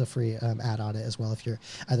as well as a free ad audit as well. If you're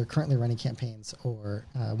either currently running campaigns or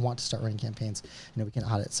want to start running campaigns, we can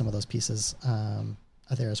audit some of those pieces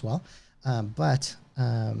there as well.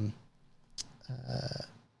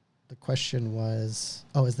 The question was,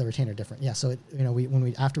 is the retainer different? Yeah. So,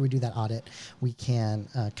 after we do that audit, we can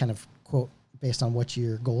kind of quote based on what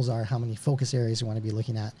your goals are, how many focus areas you want to be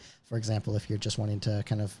looking at. For example, if you're just wanting to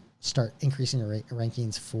kind of start increasing your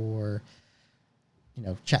rankings for,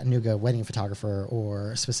 Chattanooga wedding photographer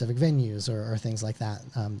or specific venues or things like that,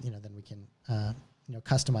 then we can,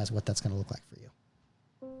 customize what that's going to look like for you.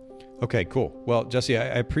 Okay, cool. Well, Jesse, I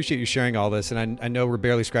appreciate you sharing all this. And I know we're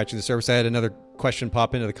barely scratching the surface. I had another question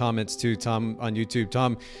pop into the comments too, Tom, on YouTube.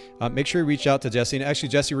 Tom, make sure you reach out to Jesse. And actually,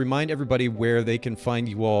 Jesse, remind everybody where they can find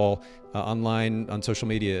you all online on social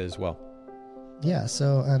media as well. Yeah,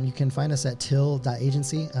 so you can find us at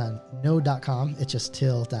till.agency, no.com. It's just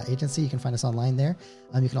till.agency. You can find us online there.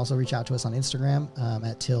 You can also reach out to us on Instagram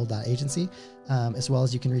at till.agency, as well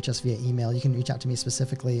as you can reach us via email. You can reach out to me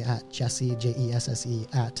specifically at Jesse, Jesse,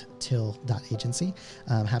 at till.agency.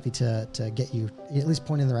 I'm happy to get you at least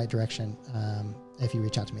point in the right direction if you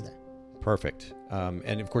reach out to me there. Perfect.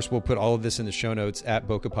 And of course, we'll put all of this in the show notes at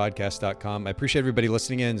bokehpodcast.com. I appreciate everybody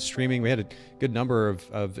listening in, streaming. We had a good number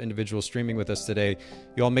of individuals streaming with us today.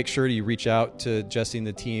 You all make sure you reach out to Jesse and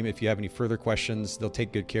the team. If you have any further questions, they'll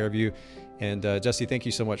take good care of you. And Jesse, thank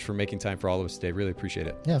you so much for making time for all of us today. Really appreciate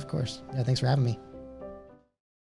it. Yeah, of course. Yeah, thanks for having me.